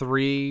that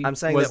 3 I'm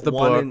saying was that the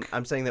book?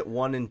 I'm saying that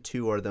 1 and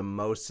 2 are the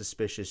most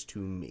suspicious to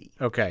me.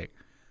 Okay.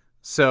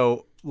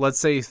 So let's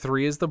say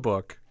 3 is the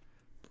book.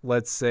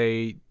 Let's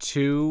say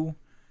 2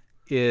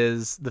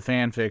 is the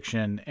fan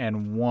fiction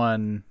and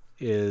 1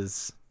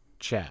 is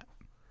chat.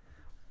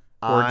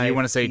 Or do you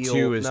want to say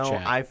 2 is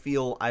chat? I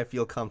feel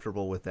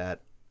comfortable with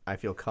that. I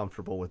feel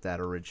comfortable with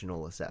that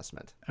original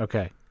assessment.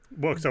 Okay.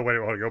 Well, so wait,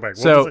 go back.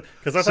 So,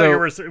 because I thought you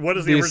were. What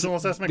is the original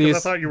assessment? Because I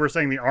thought you were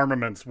saying the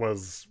armaments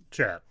was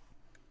chat.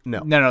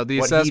 No. The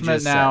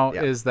assessment now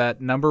is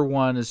that number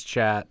 1 is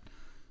chat,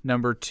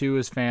 number 2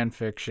 is fan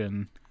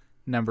fiction,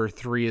 number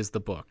 3 is the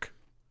book.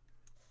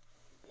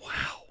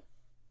 Wow.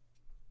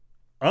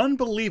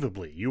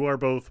 Unbelievably, you are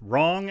both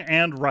wrong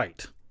and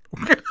right.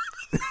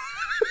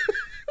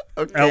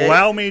 Okay.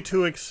 Allow me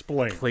to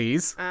explain.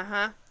 Please.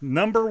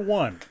 Number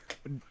 1,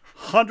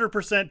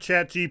 100%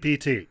 chat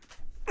GPT.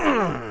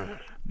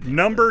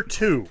 Number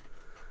 2,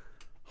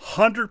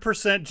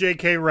 100%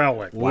 J.K.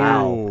 Rowling.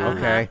 Wow.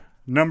 Okay.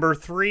 Number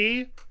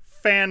 3,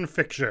 fan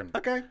fiction.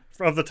 Okay.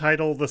 Of the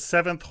title The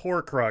Seventh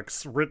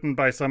Horcrux, written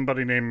by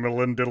somebody named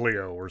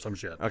Melindilio or some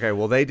shit. Okay,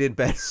 well, they did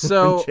better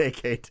than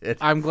J.K. did.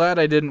 I'm glad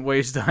I didn't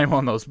waste time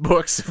on those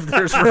books if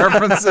there's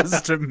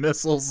references to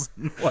missiles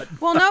and what.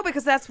 Well, no,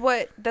 because that's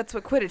what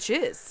Quidditch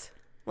is.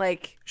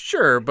 Like,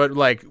 sure, but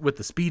like with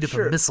the speed of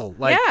a missile.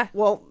 Like, yeah.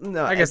 Well,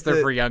 no. I guess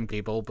they're for young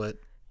people, but.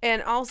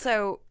 And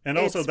also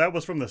that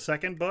was from the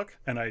second book,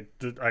 and I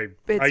did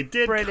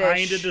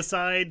kind of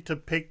decide to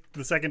pick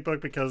the second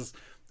book because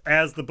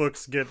as the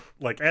books get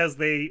as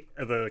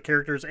the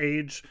characters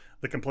age,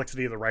 the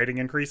complexity of the writing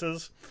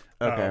increases.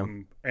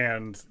 Okay.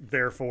 And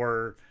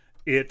therefore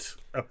it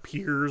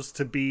appears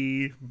to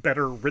be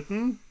better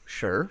written.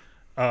 Sure.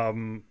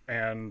 And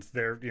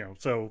they're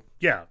so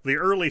yeah, the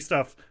early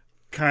stuff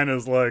kind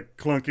of like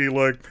clunky,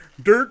 like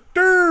dirt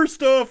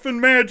stuff and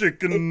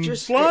magic and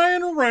just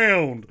flying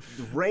around.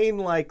 Rain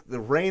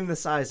the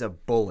size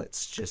of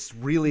bullets just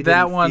really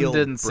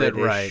didn't sit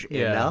British right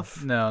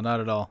enough. No, not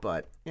at all.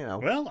 But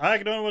well, I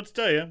don't know what to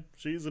tell you.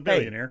 She's a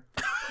billionaire.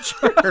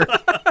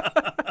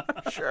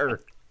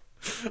 Sure.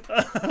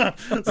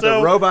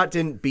 The robot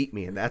didn't beat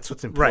me, and that's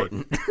what's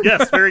important. Right.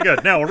 Yes, very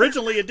good. Now,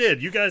 originally it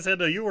did. You guys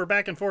you were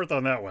back and forth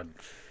on that one.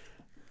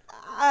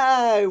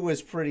 I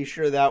was pretty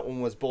sure that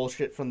one was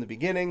bullshit from the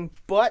beginning,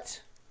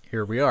 but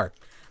here we are.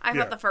 I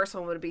thought the first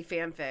one would be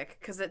fanfic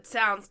because it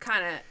sounds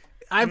kind of.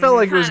 I felt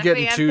like it was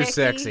getting too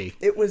sexy.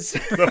 It was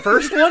the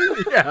first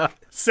one. Yeah,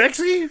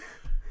 sexy.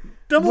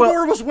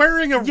 Dumbledore was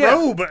wearing a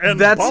robe and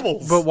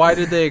bubbles. But why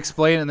did they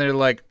explain it? And they're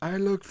like, I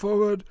look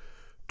forward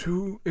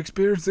to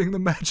experiencing the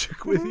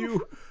magic with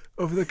you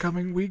over the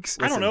coming weeks.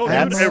 I don't know.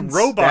 A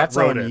robot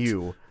wrote it.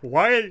 You.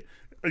 Why?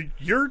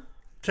 You're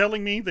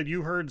telling me that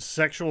you heard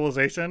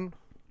sexualization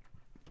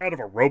out of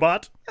a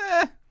robot?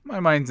 My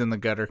mind's in the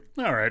gutter.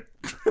 All right.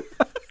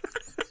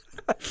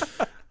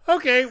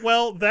 Okay.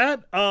 Well,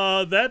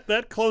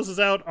 that closes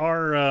out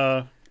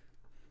our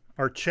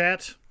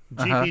chat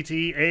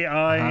GPT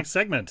AI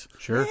segment.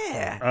 Sure.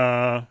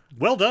 Yeah.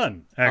 Well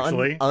done,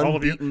 actually. All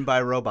of you. Unbeaten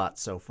by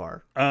robots so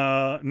far.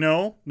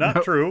 No,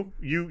 not true.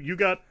 You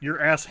got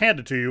your ass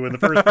handed to you in the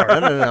first part.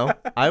 No.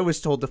 I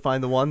was told to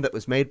find the one that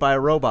was made by a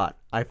robot.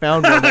 I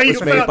found one that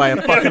was made by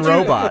a fucking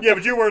robot. Yeah,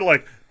 but you were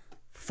like,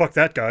 fuck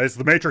that, guys.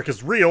 The Matrix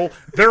is real.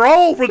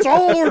 It's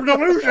all an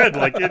illusion.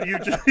 Like, if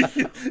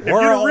you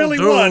really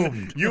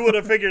won, you would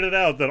have figured it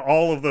out that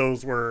all of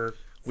those were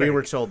fake. We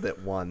were told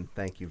that one.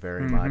 Thank you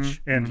very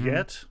much. And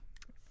yet,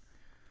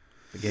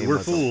 you were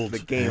fooled. The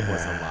game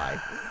was a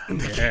lie.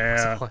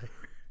 Yeah.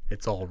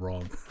 It's all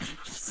wrong.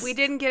 We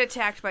didn't get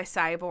attacked by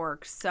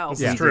cyborgs, so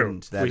this is true.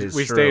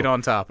 We stayed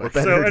on topic.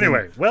 So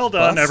anyway, well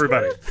done,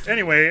 everybody.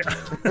 Anyway,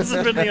 this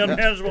has been the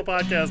Unmanageable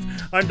Podcast.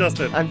 I'm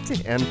Dustin. I'm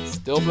Dan.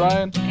 Still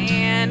Brian.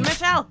 And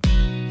Michelle.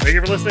 Thank you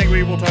for listening.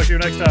 We will talk to you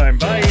next time.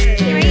 Bye.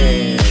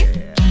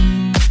 Bye.